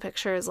 The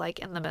picture is, like,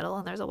 in the middle,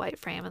 and there's a white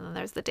frame, and then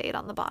there's the date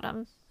on the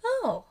bottom.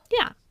 Oh.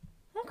 Yeah.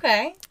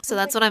 Okay. So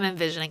that's what I'm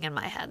envisioning in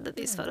my head that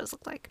these photos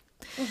look like.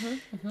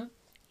 Mm-hmm, mm-hmm.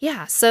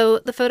 Yeah, so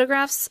the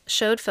photographs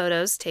showed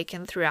photos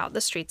taken throughout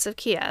the streets of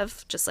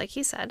Kiev, just like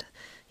he said.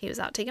 He was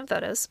out taking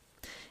photos,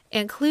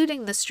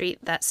 including the street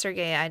that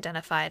Sergei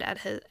identified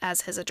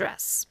as his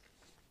address.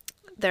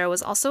 There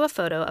was also a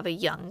photo of a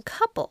young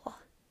couple.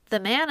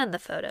 The man in the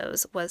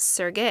photos was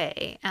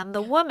Sergei, and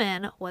the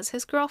woman was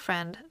his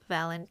girlfriend,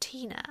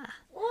 Valentina.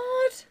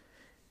 What?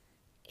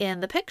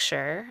 In the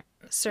picture,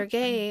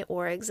 Sergei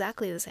wore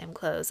exactly the same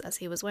clothes as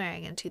he was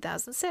wearing in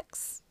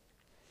 2006.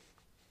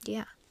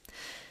 Yeah.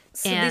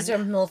 So these are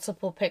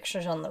multiple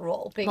pictures on the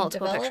roll being developed?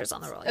 Multiple pictures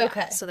on the roll, yeah.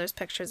 Okay. So there's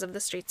pictures of the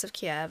streets of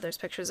Kiev. There's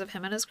pictures of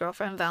him and his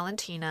girlfriend,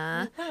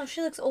 Valentina. Wow,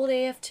 she looks old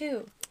AF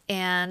too.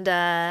 And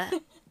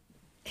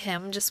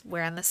him just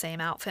wearing the same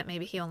outfit.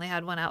 Maybe he only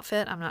had one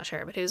outfit. I'm not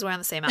sure. But he was wearing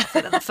the same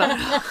outfit in the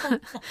photo.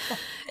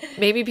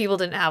 Maybe people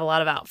didn't have a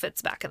lot of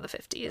outfits back in the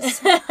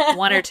 50s.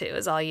 1 or 2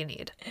 is all you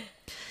need.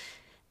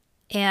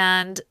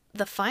 And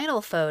the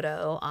final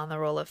photo on the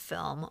roll of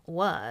film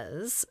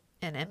was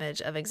an image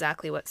of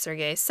exactly what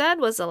Sergei said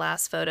was the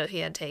last photo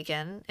he had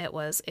taken. It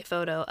was a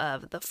photo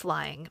of the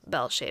flying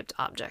bell-shaped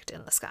object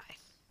in the sky.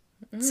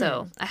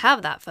 So I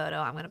have that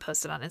photo. I'm going to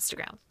post it on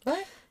Instagram.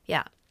 What?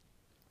 Yeah.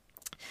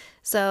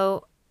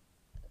 So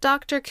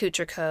Dr.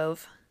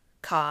 Kuchakov,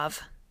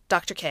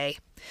 Dr. K,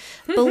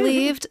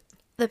 believed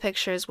the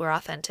pictures were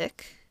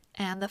authentic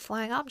and the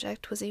flying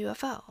object was a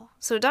UFO.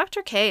 So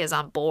Dr. K is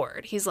on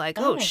board. He's like,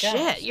 oh shit,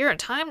 gosh. You're a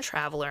time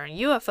traveler and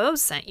UFOs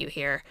sent you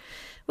here,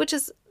 which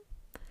is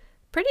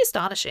pretty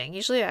astonishing.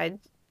 Usually I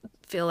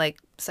feel like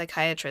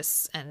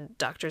psychiatrists and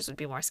doctors would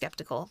be more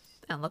skeptical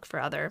and look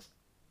for other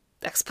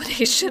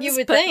explanations. You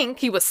would think.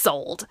 He was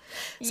sold.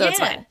 So it's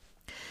fine.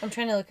 I'm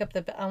trying to look up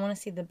I want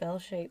to see the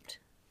bell-shaped.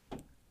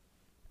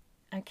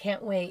 I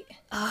can't wait.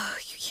 Oh,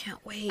 you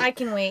can't wait. I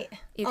can wait.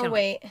 I'll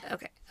wait.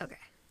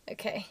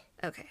 Okay.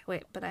 Okay,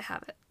 wait, but I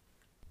have it.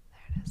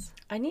 There it is.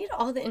 I need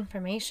all the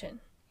information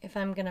if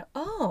I'm gonna...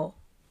 Oh.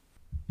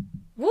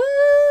 What?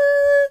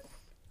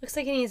 Looks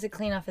like he needs to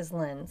clean off his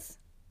lens.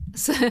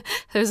 So,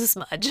 there's a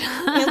smudge.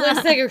 It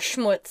looks like a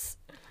schmutz.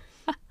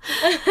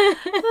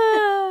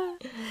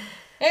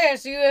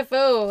 There's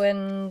UFO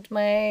and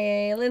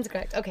my lens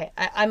cracked. Okay,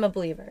 I'm a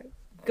believer.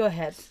 Go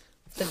ahead.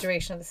 It's the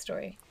duration of the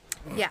story.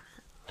 Yeah.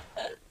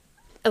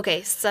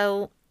 Okay,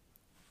 so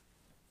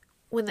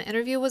when the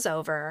interview was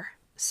over,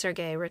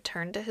 Sergei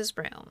returned to his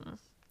room.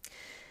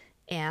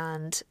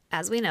 And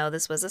as we know,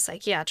 this was a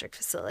psychiatric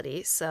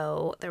facility,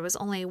 so there was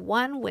only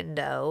one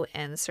window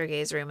in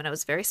Sergei's room, and it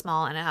was very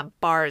small, and it had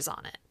bars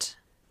on it.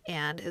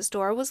 And his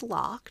door was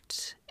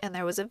locked, and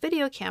there was a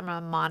video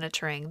camera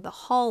monitoring the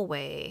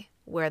hallway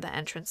where the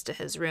entrance to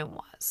his room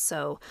was.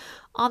 So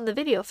on the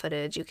video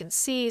footage, you can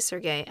see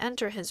Sergei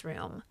enter his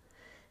room,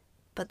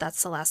 but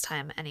that's the last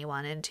time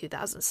anyone in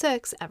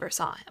 2006 ever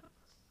saw him.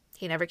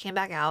 He never came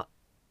back out,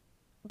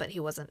 but he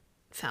wasn't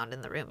found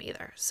in the room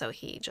either, so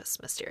he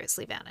just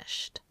mysteriously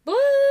vanished.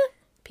 What?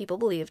 People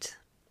believed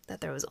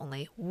that there was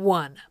only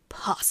one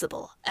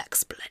possible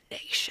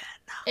explanation.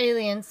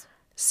 Aliens.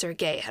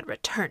 Sergei had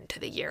returned to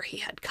the year he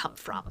had come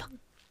from.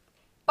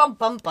 Bum,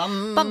 bum,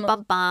 bum. Bum,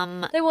 bum,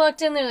 bum. They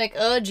walked in, they're like,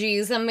 oh,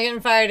 geez, I'm getting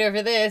fired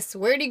over this.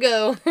 Where'd he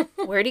go?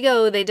 Where'd he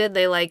go? They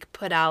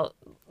put out,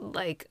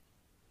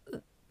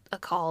 a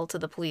call to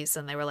the police,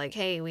 and they were like,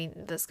 hey,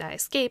 this guy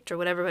escaped or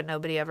whatever, but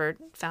nobody ever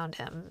found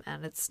him,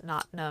 and it's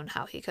not known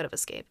how he could have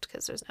escaped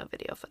because there's no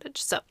video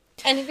footage. So,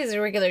 and if he's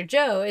a regular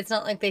Joe, it's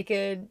not like they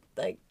could,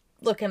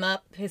 look him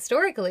up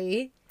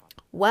historically.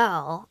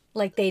 Well,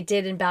 like they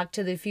did in Back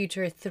to the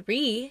Future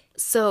 3.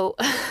 So,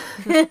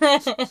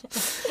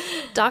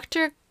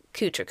 Dr.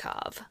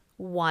 Kucherkov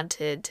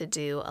wanted to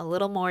do a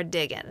little more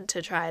digging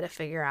to try to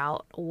figure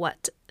out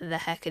what the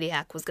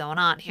heckity-heck was going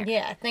on here.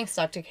 Yeah, thanks,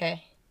 Dr.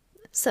 K.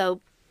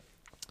 So,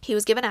 he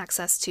was given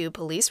access to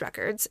police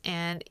records,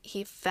 and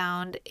he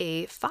found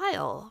a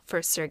file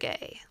for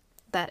Sergei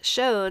that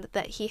showed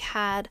that he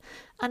had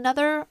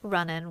another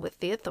run-in with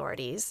the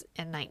authorities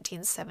in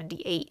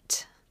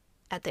 1978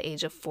 at the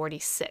age of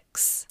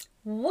 46.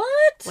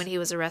 What? When he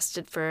was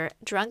arrested for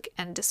drunk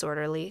and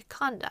disorderly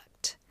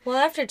conduct. Well,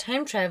 after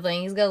time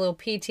traveling, he's got a little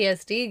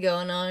PTSD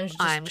going on. He's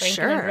just I'm drinking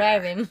sure. and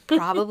driving.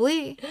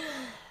 Probably.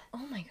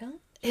 Oh my God.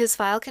 His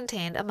file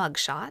contained a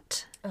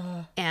mugshot,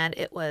 and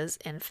it was,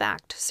 in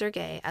fact,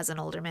 Sergei as an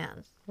older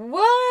man.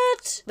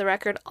 What? The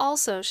record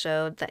also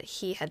showed that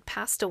he had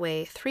passed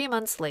away 3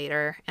 months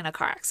later in a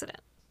car accident.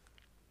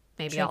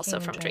 Maybe also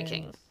from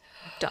drinking.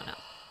 Don't know.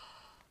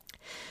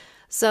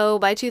 So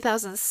by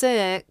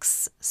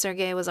 2006,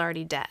 Sergei was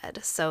already dead,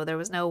 so there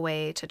was no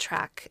way to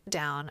track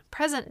down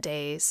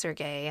present-day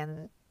Sergei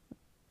and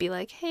be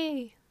like,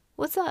 hey,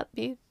 what's up?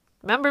 You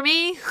remember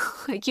me?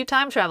 Like, you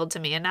time traveled to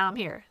me, and now I'm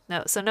here.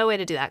 No way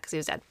to do that because he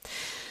was dead.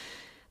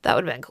 That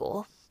would have been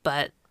cool,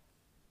 but...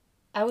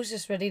 I was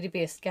just ready to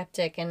be a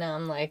skeptic, and now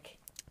I'm like...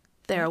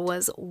 There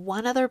was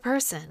one other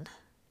person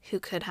who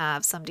could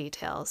have some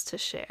details to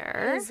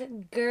share. His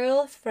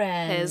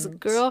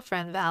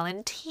girlfriend,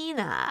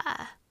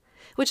 Valentina.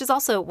 Which is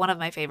also one of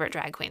my favorite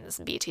drag queens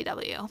in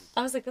BTW.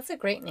 I was like, that's a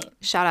great name.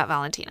 Shout out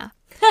Valentina.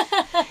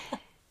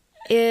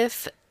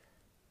 If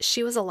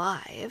she was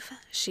alive,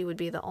 she would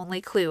be the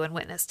only clue and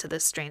witness to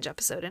this strange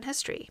episode in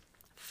history.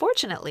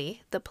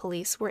 Fortunately, the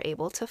police were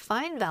able to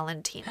find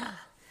Valentina.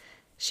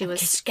 She was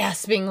just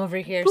gasping over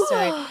here.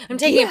 Sorry. I'm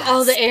taking up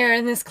all the air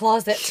in this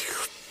closet.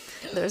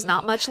 There's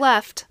not much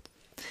left.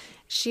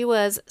 She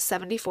was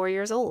 74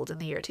 years old in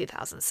the year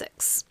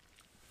 2006.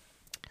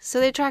 So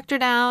they tracked her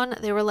down.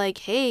 They were like,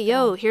 hey,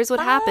 yo, here's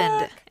what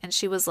happened. And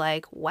she was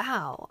like,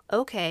 wow,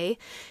 okay.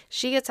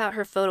 She gets out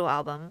her photo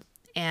album,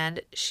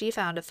 and she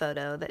found a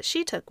photo that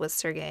she took with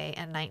Sergei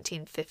in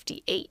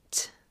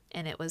 1958.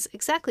 And it was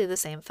exactly the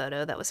same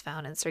photo that was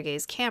found in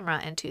Sergei's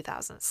camera in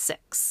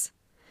 2006.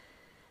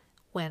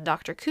 When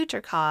Dr.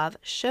 Kucherkov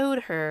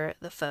showed her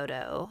the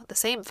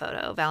same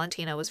photo,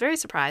 Valentina was very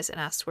surprised and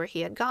asked where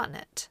he had gotten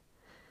it.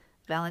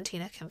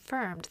 Valentina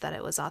confirmed that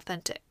it was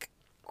authentic.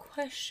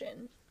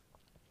 Question.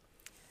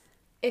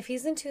 If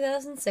he's in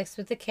 2006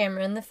 with the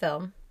camera in the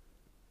film,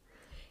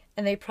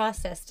 and they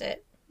processed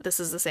it... This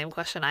is the same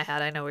question I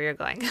had. I know where you're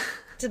going.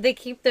 Did he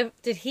keep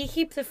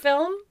the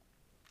film?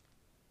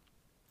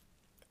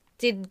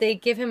 Did they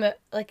give him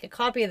a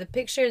copy of the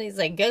picture? And he's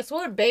like, guess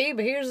what, babe?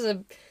 Here's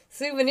a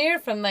souvenir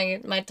from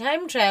my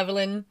time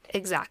traveling.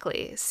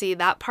 Exactly. See,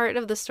 that part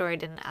of the story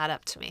didn't add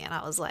up to me. And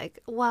I was like,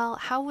 well,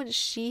 how would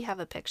she have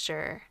a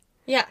picture?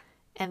 Yeah.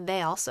 And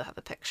they also have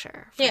a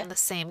picture from the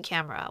same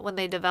camera when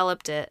they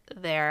developed it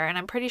there. And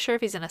I'm pretty sure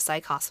if he's in a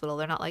psych hospital,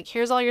 they're not like,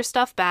 here's all your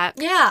stuff back.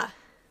 Yeah.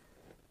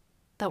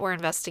 That we're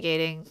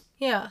investigating.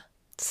 Yeah.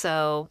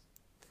 So.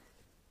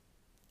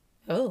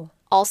 Oh.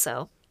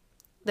 Also,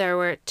 there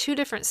were 2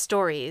 different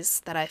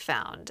stories that I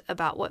found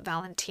about what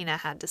Valentina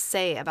had to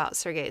say about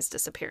Sergei's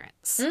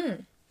disappearance.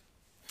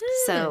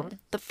 So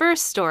the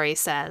first story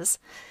says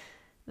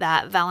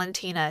that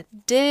Valentina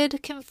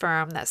did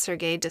confirm that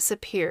Sergei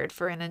disappeared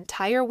for an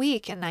entire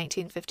week in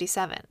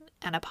 1957,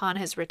 and upon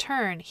his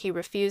return, he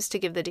refused to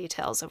give the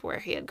details of where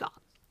he had gone.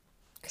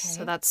 Okay.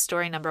 So that's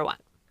story number 1.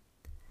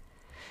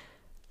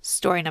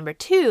 Story number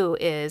 2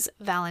 is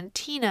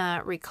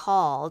Valentina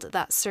recalled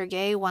that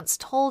Sergei once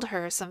told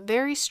her some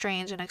very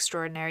strange and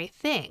extraordinary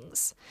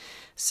things.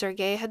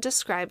 Sergei had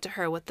described to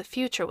her what the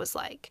future was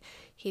like.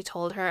 He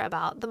told her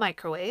about the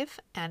microwave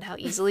and how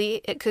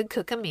easily it could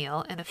cook a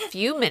meal in a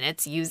few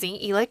minutes using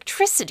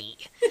electricity.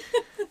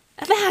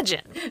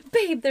 Imagine.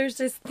 Babe, there's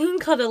this thing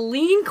called a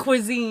lean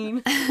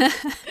cuisine.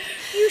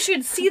 You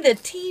should see the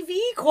TV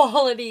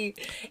quality.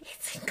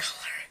 It's in color.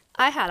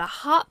 I had a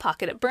Hot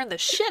Pocket. It burned the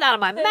shit out of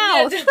my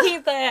mouth. Don't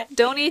eat that.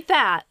 Don't eat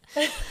that.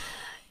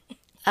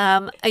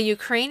 A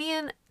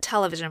Ukrainian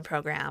television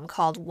program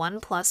called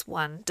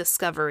 1+1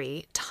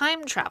 Discovery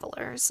Time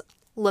Travelers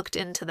looked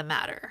into the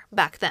matter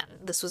back then.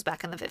 This was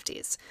back in the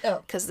 50s.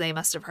 Oh. Because they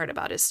must have heard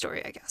about his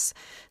story, I guess.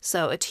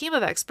 So a team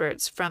of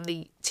experts from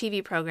the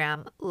TV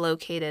program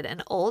located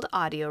an old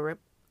audio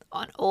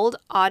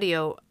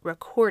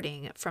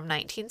recording from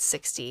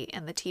 1960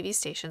 in the TV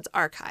station's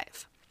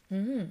archive.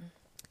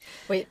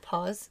 Wait,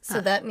 pause.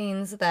 So that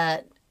means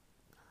that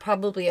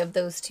probably of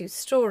those two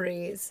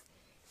stories,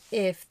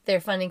 if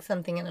they're finding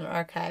something in an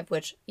archive,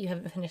 which you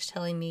haven't finished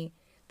telling me,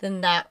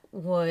 then that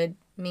would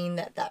mean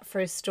that that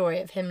first story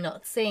of him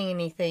not saying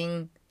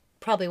anything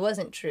probably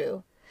wasn't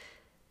true.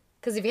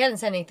 Because if he hadn't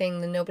said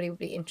anything, then nobody would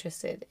be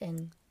interested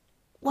in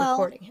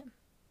recording him.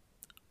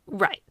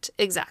 Right,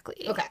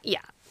 exactly. Okay.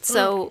 Yeah.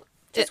 So...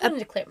 Just wanted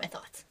to clear my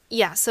thoughts.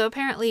 Yeah, so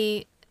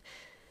apparently,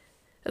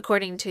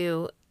 according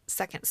to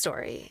second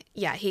story,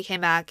 yeah, he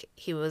came back,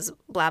 he was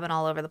blabbing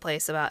all over the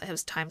place about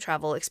his time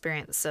travel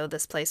experience, so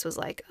this place was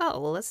like, oh,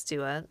 well, let's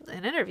do an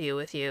interview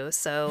with you.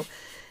 So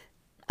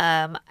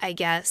I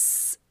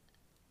guess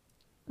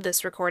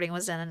this recording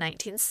was done in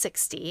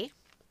 1960,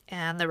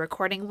 and the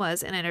recording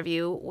was an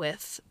interview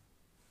with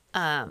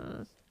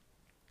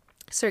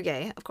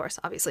Sergei, of course,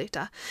 obviously,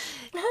 duh.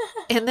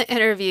 In the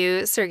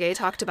interview, Sergei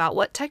talked about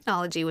what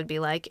technology would be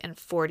like in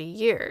 40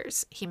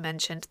 years. He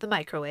mentioned the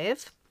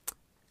microwave,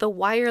 the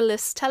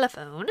wireless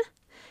telephone,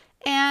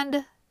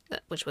 and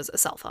which was a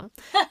cell phone,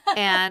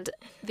 and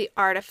the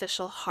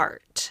artificial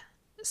heart.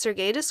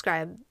 Sergei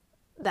described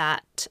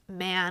that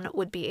man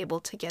would be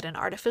able to get an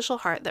artificial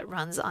heart that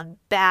runs on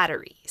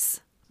batteries.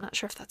 I'm not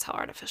sure if that's how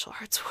artificial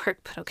hearts work,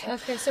 but okay.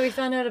 Okay, so we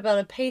found out about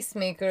a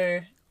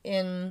pacemaker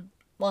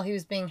while he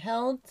was being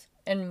held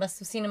and must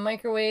have seen a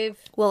microwave.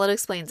 Well, it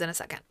explains in a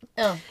second.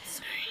 Oh,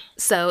 sorry.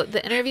 So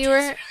the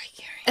interviewer...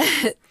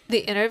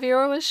 The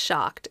interviewer was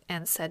shocked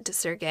and said to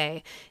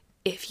Sergei,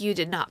 "If you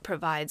did not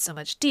provide so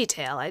much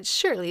detail, I'd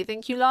surely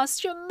think you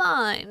lost your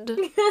mind."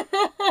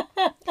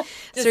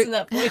 Just in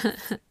that voice.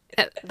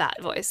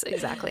 That voice,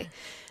 exactly.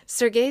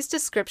 Sergei's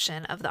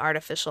description of the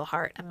artificial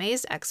heart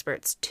amazed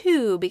experts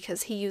too,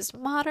 because he used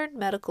modern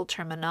medical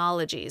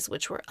terminologies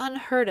which were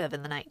unheard of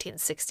in the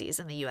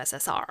 1960s in the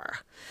USSR.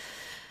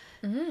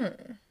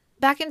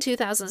 Back in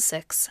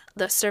 2006,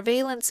 the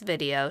surveillance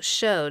video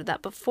showed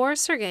that before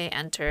Sergei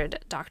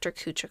entered Dr.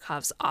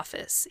 Kucherkov's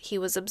office, he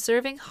was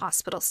observing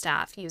hospital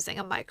staff using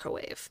a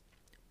microwave.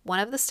 One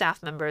of the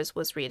staff members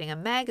was reading a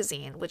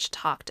magazine which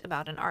talked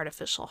about an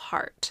artificial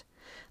heart.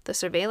 The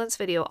surveillance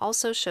video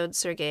also showed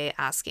Sergei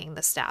asking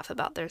the staff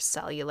about their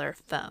cellular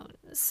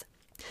phones.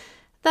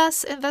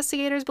 Thus,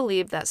 investigators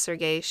believe that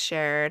Sergei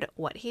shared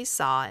what he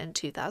saw in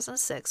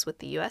 2006 with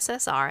the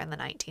USSR in the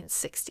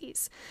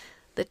 1960s.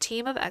 The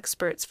team of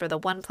experts for the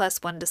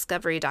 1+1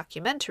 Discovery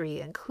documentary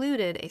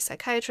included a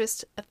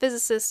psychiatrist, a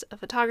physicist, a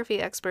photography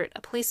expert, a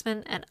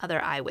policeman, and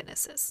other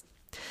eyewitnesses.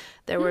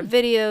 There were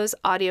videos,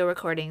 audio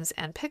recordings,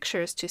 and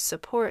pictures to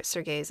support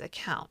Sergei's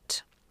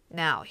account.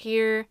 Now,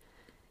 here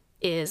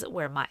is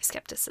where my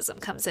skepticism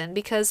comes in,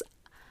 because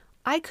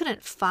I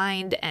couldn't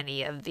find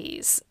any of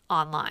these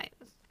online,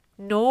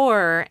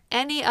 nor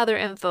any other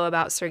info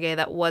about Sergei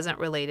that wasn't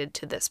related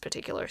to this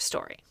particular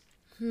story.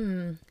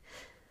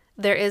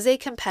 There is a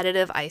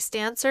competitive ice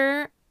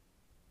dancer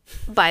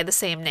by the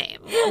same name,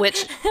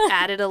 which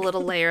added a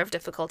little layer of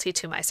difficulty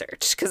to my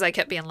search, because I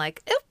kept being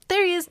like, oh,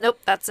 there he is. Nope,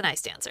 that's an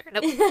ice dancer.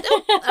 Nope.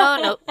 Oh,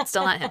 nope,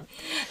 still not him.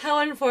 How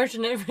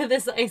unfortunate for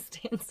this ice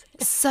dancer.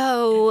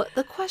 So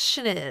the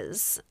question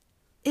is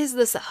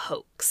this a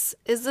hoax?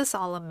 Is this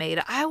all a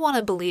made? I want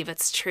to believe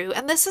it's true.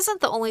 And this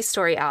isn't the only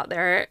story out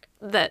there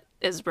that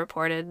is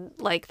reported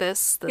like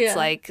this. That's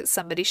like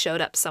somebody showed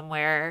up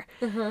somewhere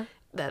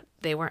that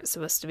they weren't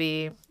supposed to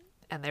be.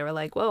 And they were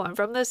like, whoa, I'm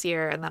from this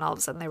year. And then all of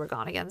a sudden they were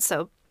gone again.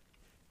 So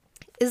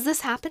is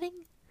this happening?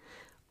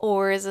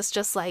 Or is this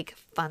just like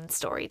fun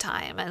story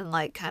time and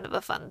like kind of a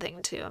fun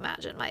thing to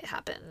imagine might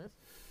happen?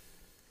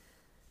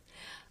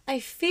 I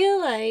feel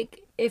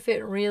like if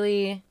it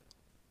really...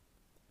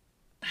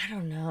 I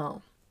don't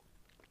know.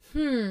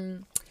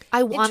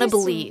 I want to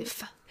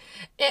believe.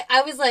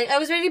 I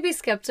was ready to be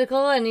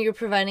skeptical, and you're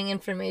providing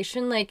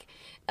information. Like,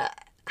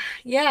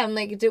 I'm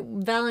like,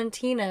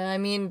 Valentina, I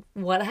mean,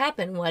 what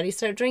happened? Why did he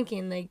start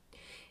drinking? Like,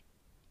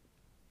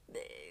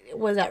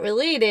 was that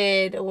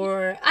related?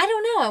 Or, I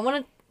don't know. I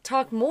want to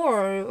talk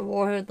more.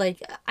 Or,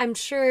 like, I'm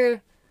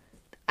sure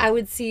we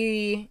would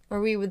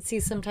see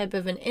some type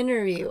of an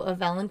interview of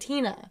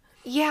Valentina.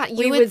 Yeah,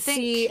 we would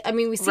see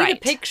the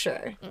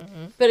picture.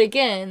 But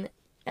again,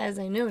 as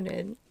I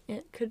noted,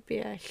 it could be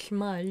a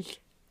smudge.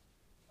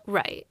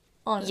 Right.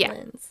 On a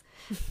lens.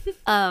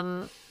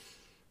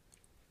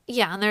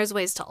 Yeah, and there's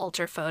ways to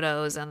alter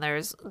photos, and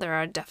there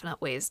are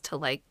definite ways to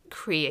like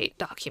create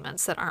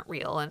documents that aren't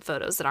real and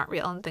photos that aren't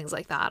real and things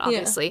like that,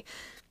 obviously.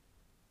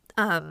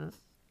 I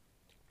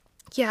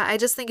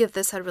just think if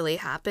this had really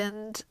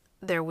happened,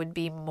 there would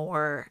be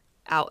more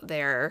out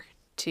there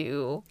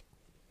to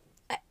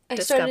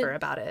discover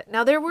about it.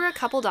 Now, there were a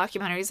couple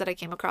documentaries that I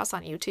came across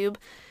on YouTube,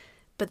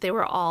 but they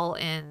were all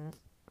in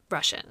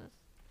Russian.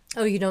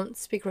 Oh, you don't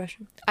speak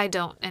Russian? I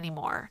don't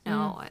anymore.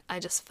 No, I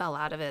just fell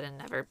out of it and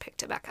never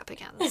picked it back up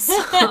again.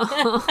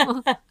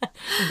 So.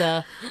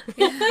 Duh.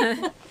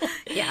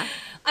 Yeah.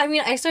 I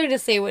mean, I started to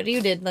say what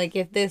you did. Like,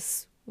 if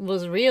this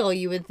was real,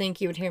 you would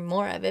think you would hear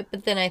more of it.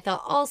 But then I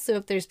thought also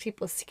if there's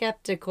people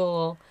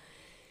skeptical,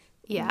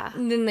 Yeah.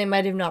 then they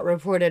might have not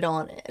reported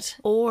on it.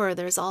 Or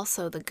there's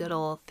also the good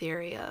old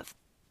theory of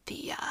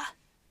the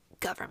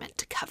government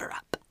to cover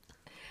up.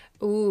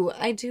 Ooh,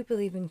 I do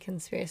believe in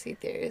conspiracy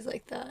theories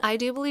like that. I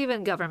do believe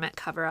in government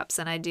cover-ups,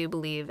 and I do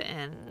believe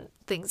in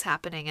things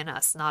happening and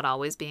us not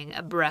always being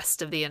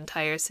abreast of the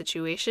entire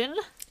situation.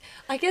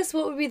 I guess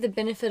what would be the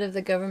benefit of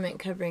the government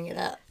covering it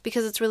up?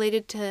 Because it's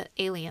related to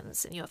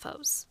aliens and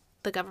UFOs.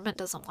 The government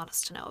doesn't want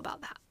us to know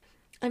about that.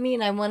 I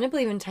mean, I want to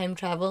believe in time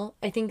travel.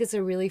 I think it's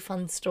a really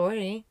fun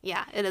story.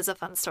 Yeah, it is a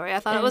fun story. I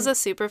thought it was a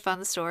super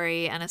fun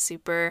story and a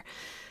super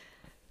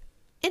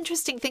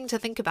interesting thing to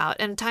think about.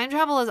 And time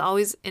travel has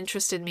always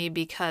interested me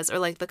because, or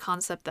like the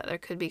concept that there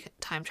could be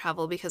time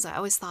travel, because I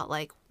always thought,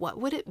 like, what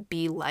would it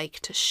be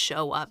like to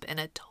show up in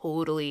a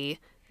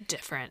totally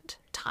different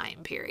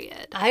time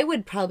period? I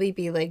would probably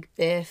be like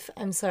Biff.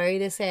 I'm sorry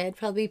to say, I'd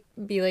probably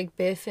be like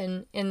Biff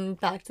in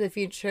Back to the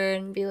Future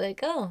and be like,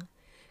 oh,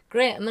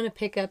 great, I'm going to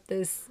pick up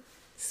this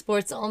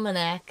sports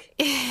almanac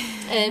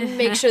and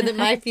make sure that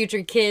my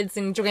future kids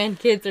and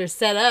grandkids are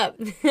set up.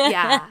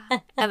 Yeah.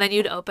 And then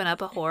you'd open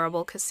up a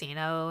horrible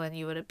casino and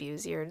you would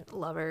abuse your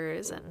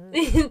lovers and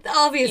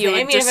obviously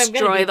you would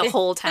destroy the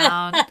whole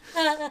town.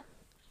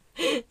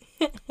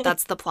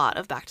 That's the plot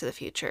of Back to the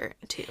Future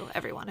 2,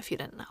 everyone, if you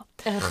didn't know.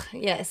 Ugh,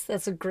 yes,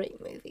 that's a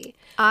great movie.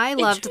 I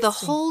loved the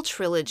whole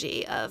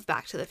trilogy of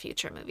Back to the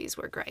Future movies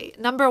were great.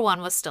 Number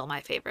 1 was still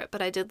my favorite,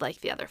 but I did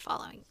like the other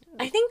following.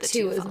 I think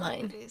 2 was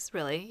mine. Movies.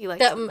 Really? You liked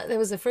that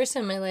was the first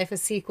time in my life a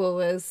sequel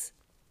was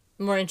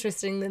more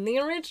interesting than the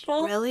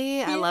original. Really?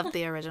 Yeah. I loved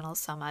the original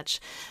so much.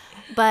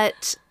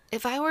 But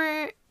if I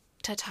were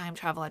to time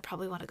travel, I'd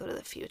probably want to go to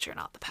the future,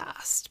 not the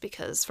past.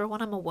 Because for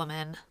one, I'm a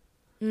woman.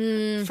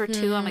 Mm-hmm. For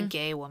 2, I'm a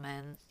gay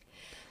woman.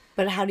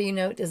 But how do you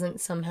know it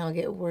doesn't somehow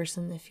get worse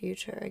in the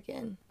future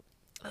again?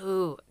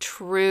 Ooh,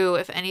 true.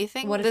 If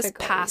anything, this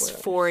past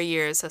 4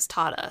 years has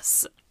taught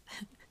us.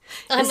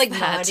 I'm like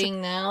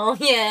nodding now.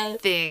 Yeah.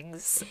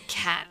 Things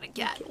can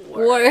get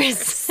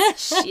worse.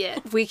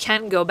 Shit. We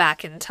can go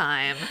back in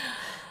time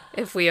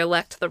if we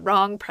elect the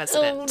wrong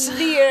president. Oh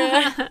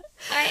dear.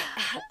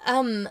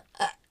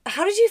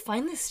 How did you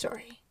find this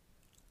story?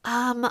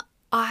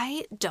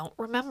 I don't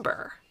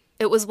remember.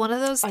 It was one of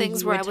those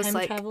things where I was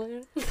like,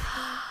 traveler?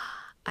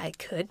 I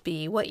could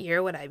be. What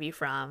year would I be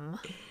from?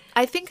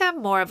 I think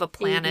I'm more of a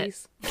planet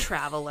 80s.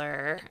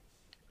 Traveler.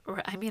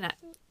 I mean,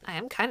 I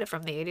am kind of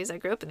from the 80s. I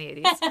grew up in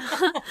the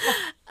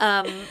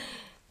 80s.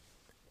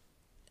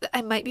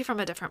 I might be from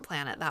a different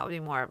planet. That would be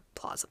more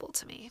plausible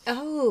to me.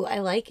 Oh, I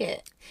like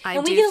it.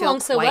 And we get along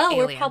so well.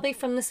 Alien. We're probably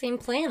from the same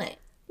planet.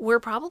 We're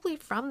probably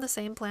from the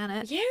same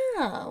planet.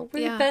 Yeah,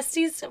 we're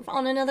besties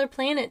on another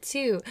planet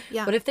too.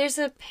 Yeah. What if there's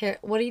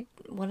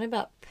what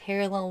about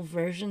parallel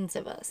versions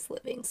of us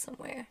living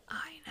somewhere?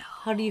 I know.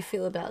 How do you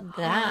feel about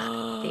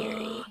that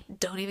theory?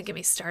 Don't even get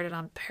me started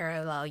on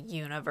parallel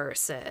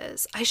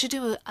universes. I should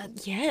do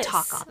a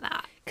talk on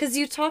that. Because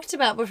you talked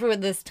about before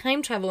this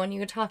time travel when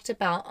you talked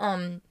about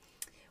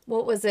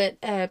what was it?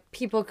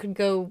 People could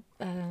go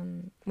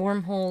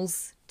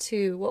wormholes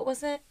to what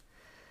was it?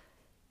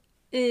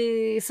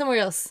 Somewhere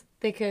else.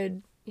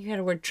 You had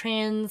a word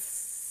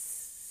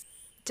trans.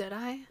 Did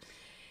I?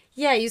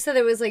 Yeah, you said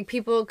there was like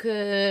people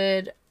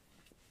could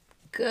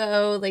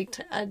go like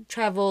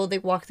travel, they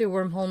walk through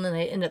a wormhole and then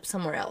they end up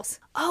somewhere else.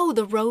 Oh,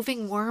 the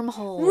roving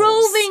wormholes.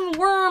 Roving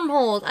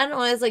wormholes. I don't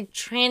know, I was like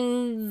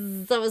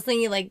I was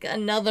thinking like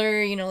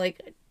another,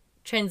 like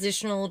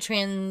transitional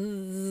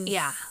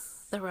Yeah.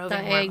 The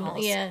roving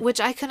wormholes. Yeah.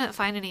 Which I couldn't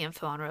find any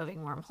info on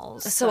roving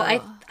wormholes. So I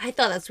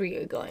thought that's where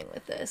you were going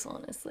with this,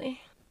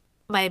 honestly.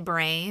 My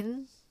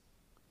brain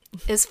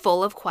is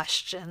full of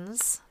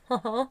questions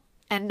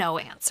and no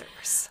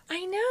answers.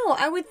 I know.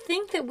 I would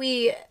think that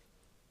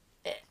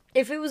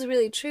if it was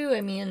really true,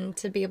 I mean,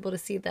 to be able to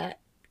see that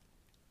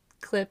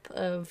clip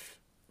of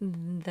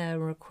the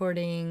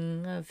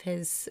recording of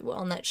his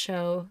on that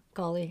show,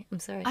 golly,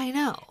 I'm sorry. I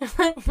know.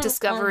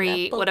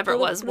 Discovery, whatever it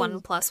was,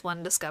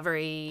 1+1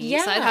 Discovery.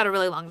 Yeah. So it had a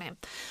really long name.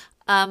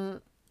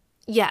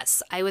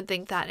 Yes, I would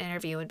think that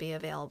interview would be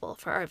available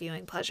for our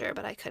viewing pleasure,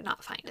 but I could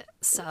not find it.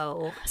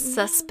 So,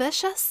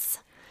 suspicious?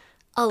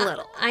 A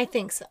little. I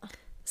think so.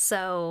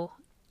 So,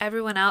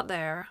 everyone out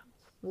there,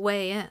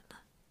 weigh in.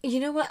 You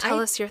know what? Tell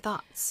us your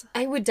thoughts.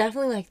 I would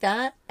definitely like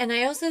that. And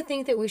I also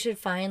think that we should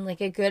find like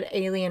a good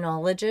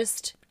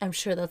alienologist. I'm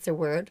sure that's a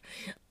word.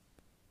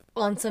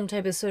 On some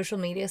type of social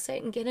media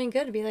site and get in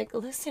good and be like,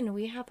 listen,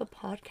 we have a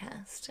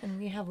podcast and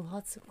we have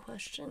lots of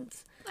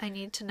questions. I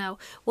need to know.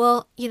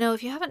 Well,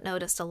 if you haven't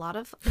noticed, a lot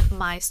of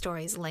my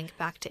stories link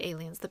back to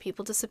aliens. The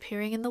people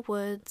disappearing in the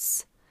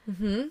woods.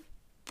 Mm-hmm.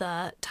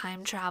 The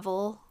time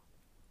travel.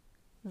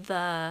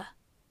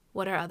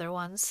 What are other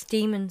ones?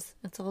 Demons.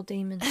 It's all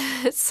demons.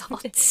 It's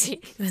all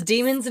demons.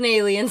 Demons and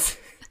aliens.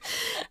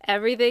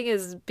 Everything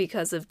is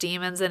because of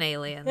demons and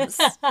aliens.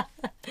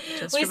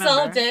 We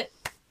solved it.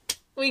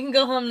 We can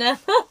go home now.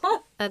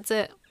 That's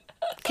it.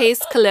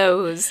 Case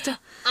closed.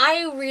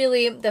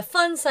 The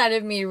fun side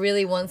of me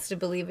really wants to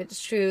believe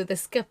it's true. The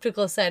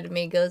skeptical side of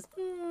me goes,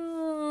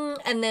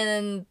 and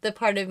then the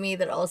part of me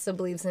that also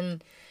believes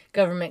in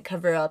government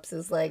cover-ups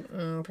is like,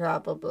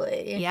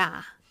 probably.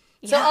 Yeah.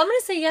 So I'm going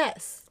to say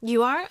yes.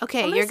 You are?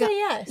 Okay. I'm going to say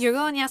yes. You're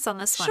going yes on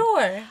this one.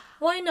 Sure.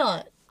 Why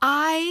not?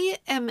 I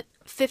am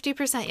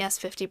 50% yes,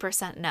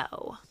 50%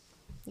 no.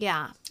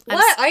 Yeah.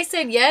 What? I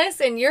said yes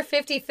and you're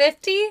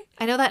 50-50?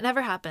 I know that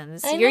never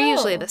happens. You're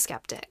usually the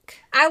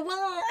skeptic. I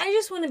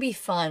just want to be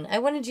fun. I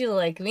wanted you to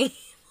like me.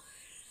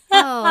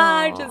 Oh.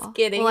 I'm just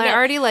kidding. Well, I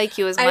already like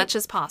you as much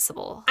as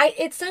possible.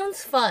 It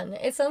sounds fun.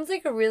 It sounds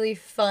like a really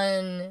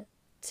fun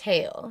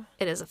tale.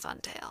 It is a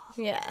fun tale.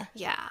 Yeah.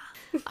 Yeah.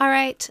 All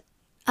right.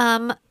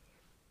 I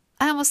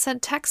almost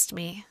said text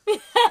me.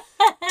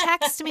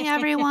 Text me,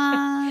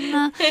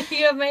 everyone.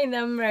 You have my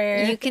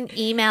number. You can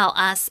email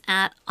us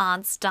at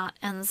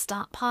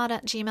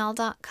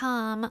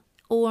odds.ends.pod@gmail.com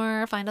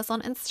or find us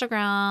on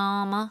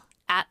Instagram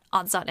at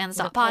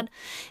odds.ends.pod.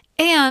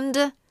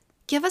 And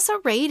give us a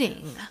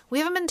rating. We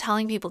haven't been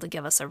telling people to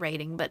give us a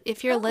rating, but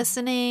if you're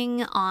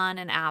listening on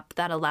an app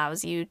that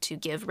allows you to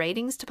give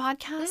ratings to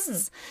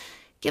podcasts,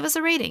 give us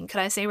a rating.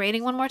 Could I say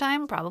rating one more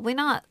time? Probably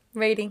not.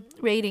 Rating.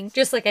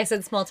 Just like I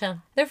said, small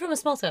town. They're from a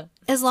small town.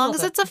 As long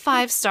as it's a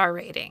 5-star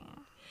rating.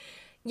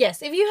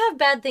 Yes, if you have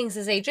bad things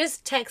to say,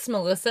 just text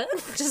Melissa.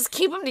 Just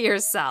keep them to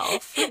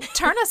yourself.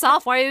 Turn us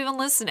off. Why are you even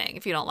listening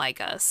if you don't like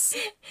us?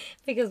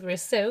 Because we're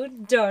so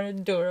darn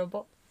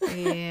adorable.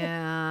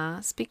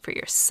 Yeah, speak for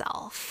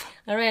yourself.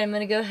 All right, I'm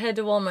going to go head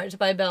to Walmart to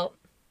buy a belt.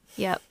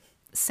 Yep,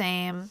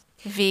 same.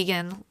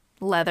 Vegan,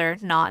 leather,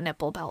 not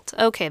nipple belt.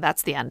 Okay,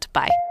 that's the end.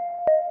 Bye.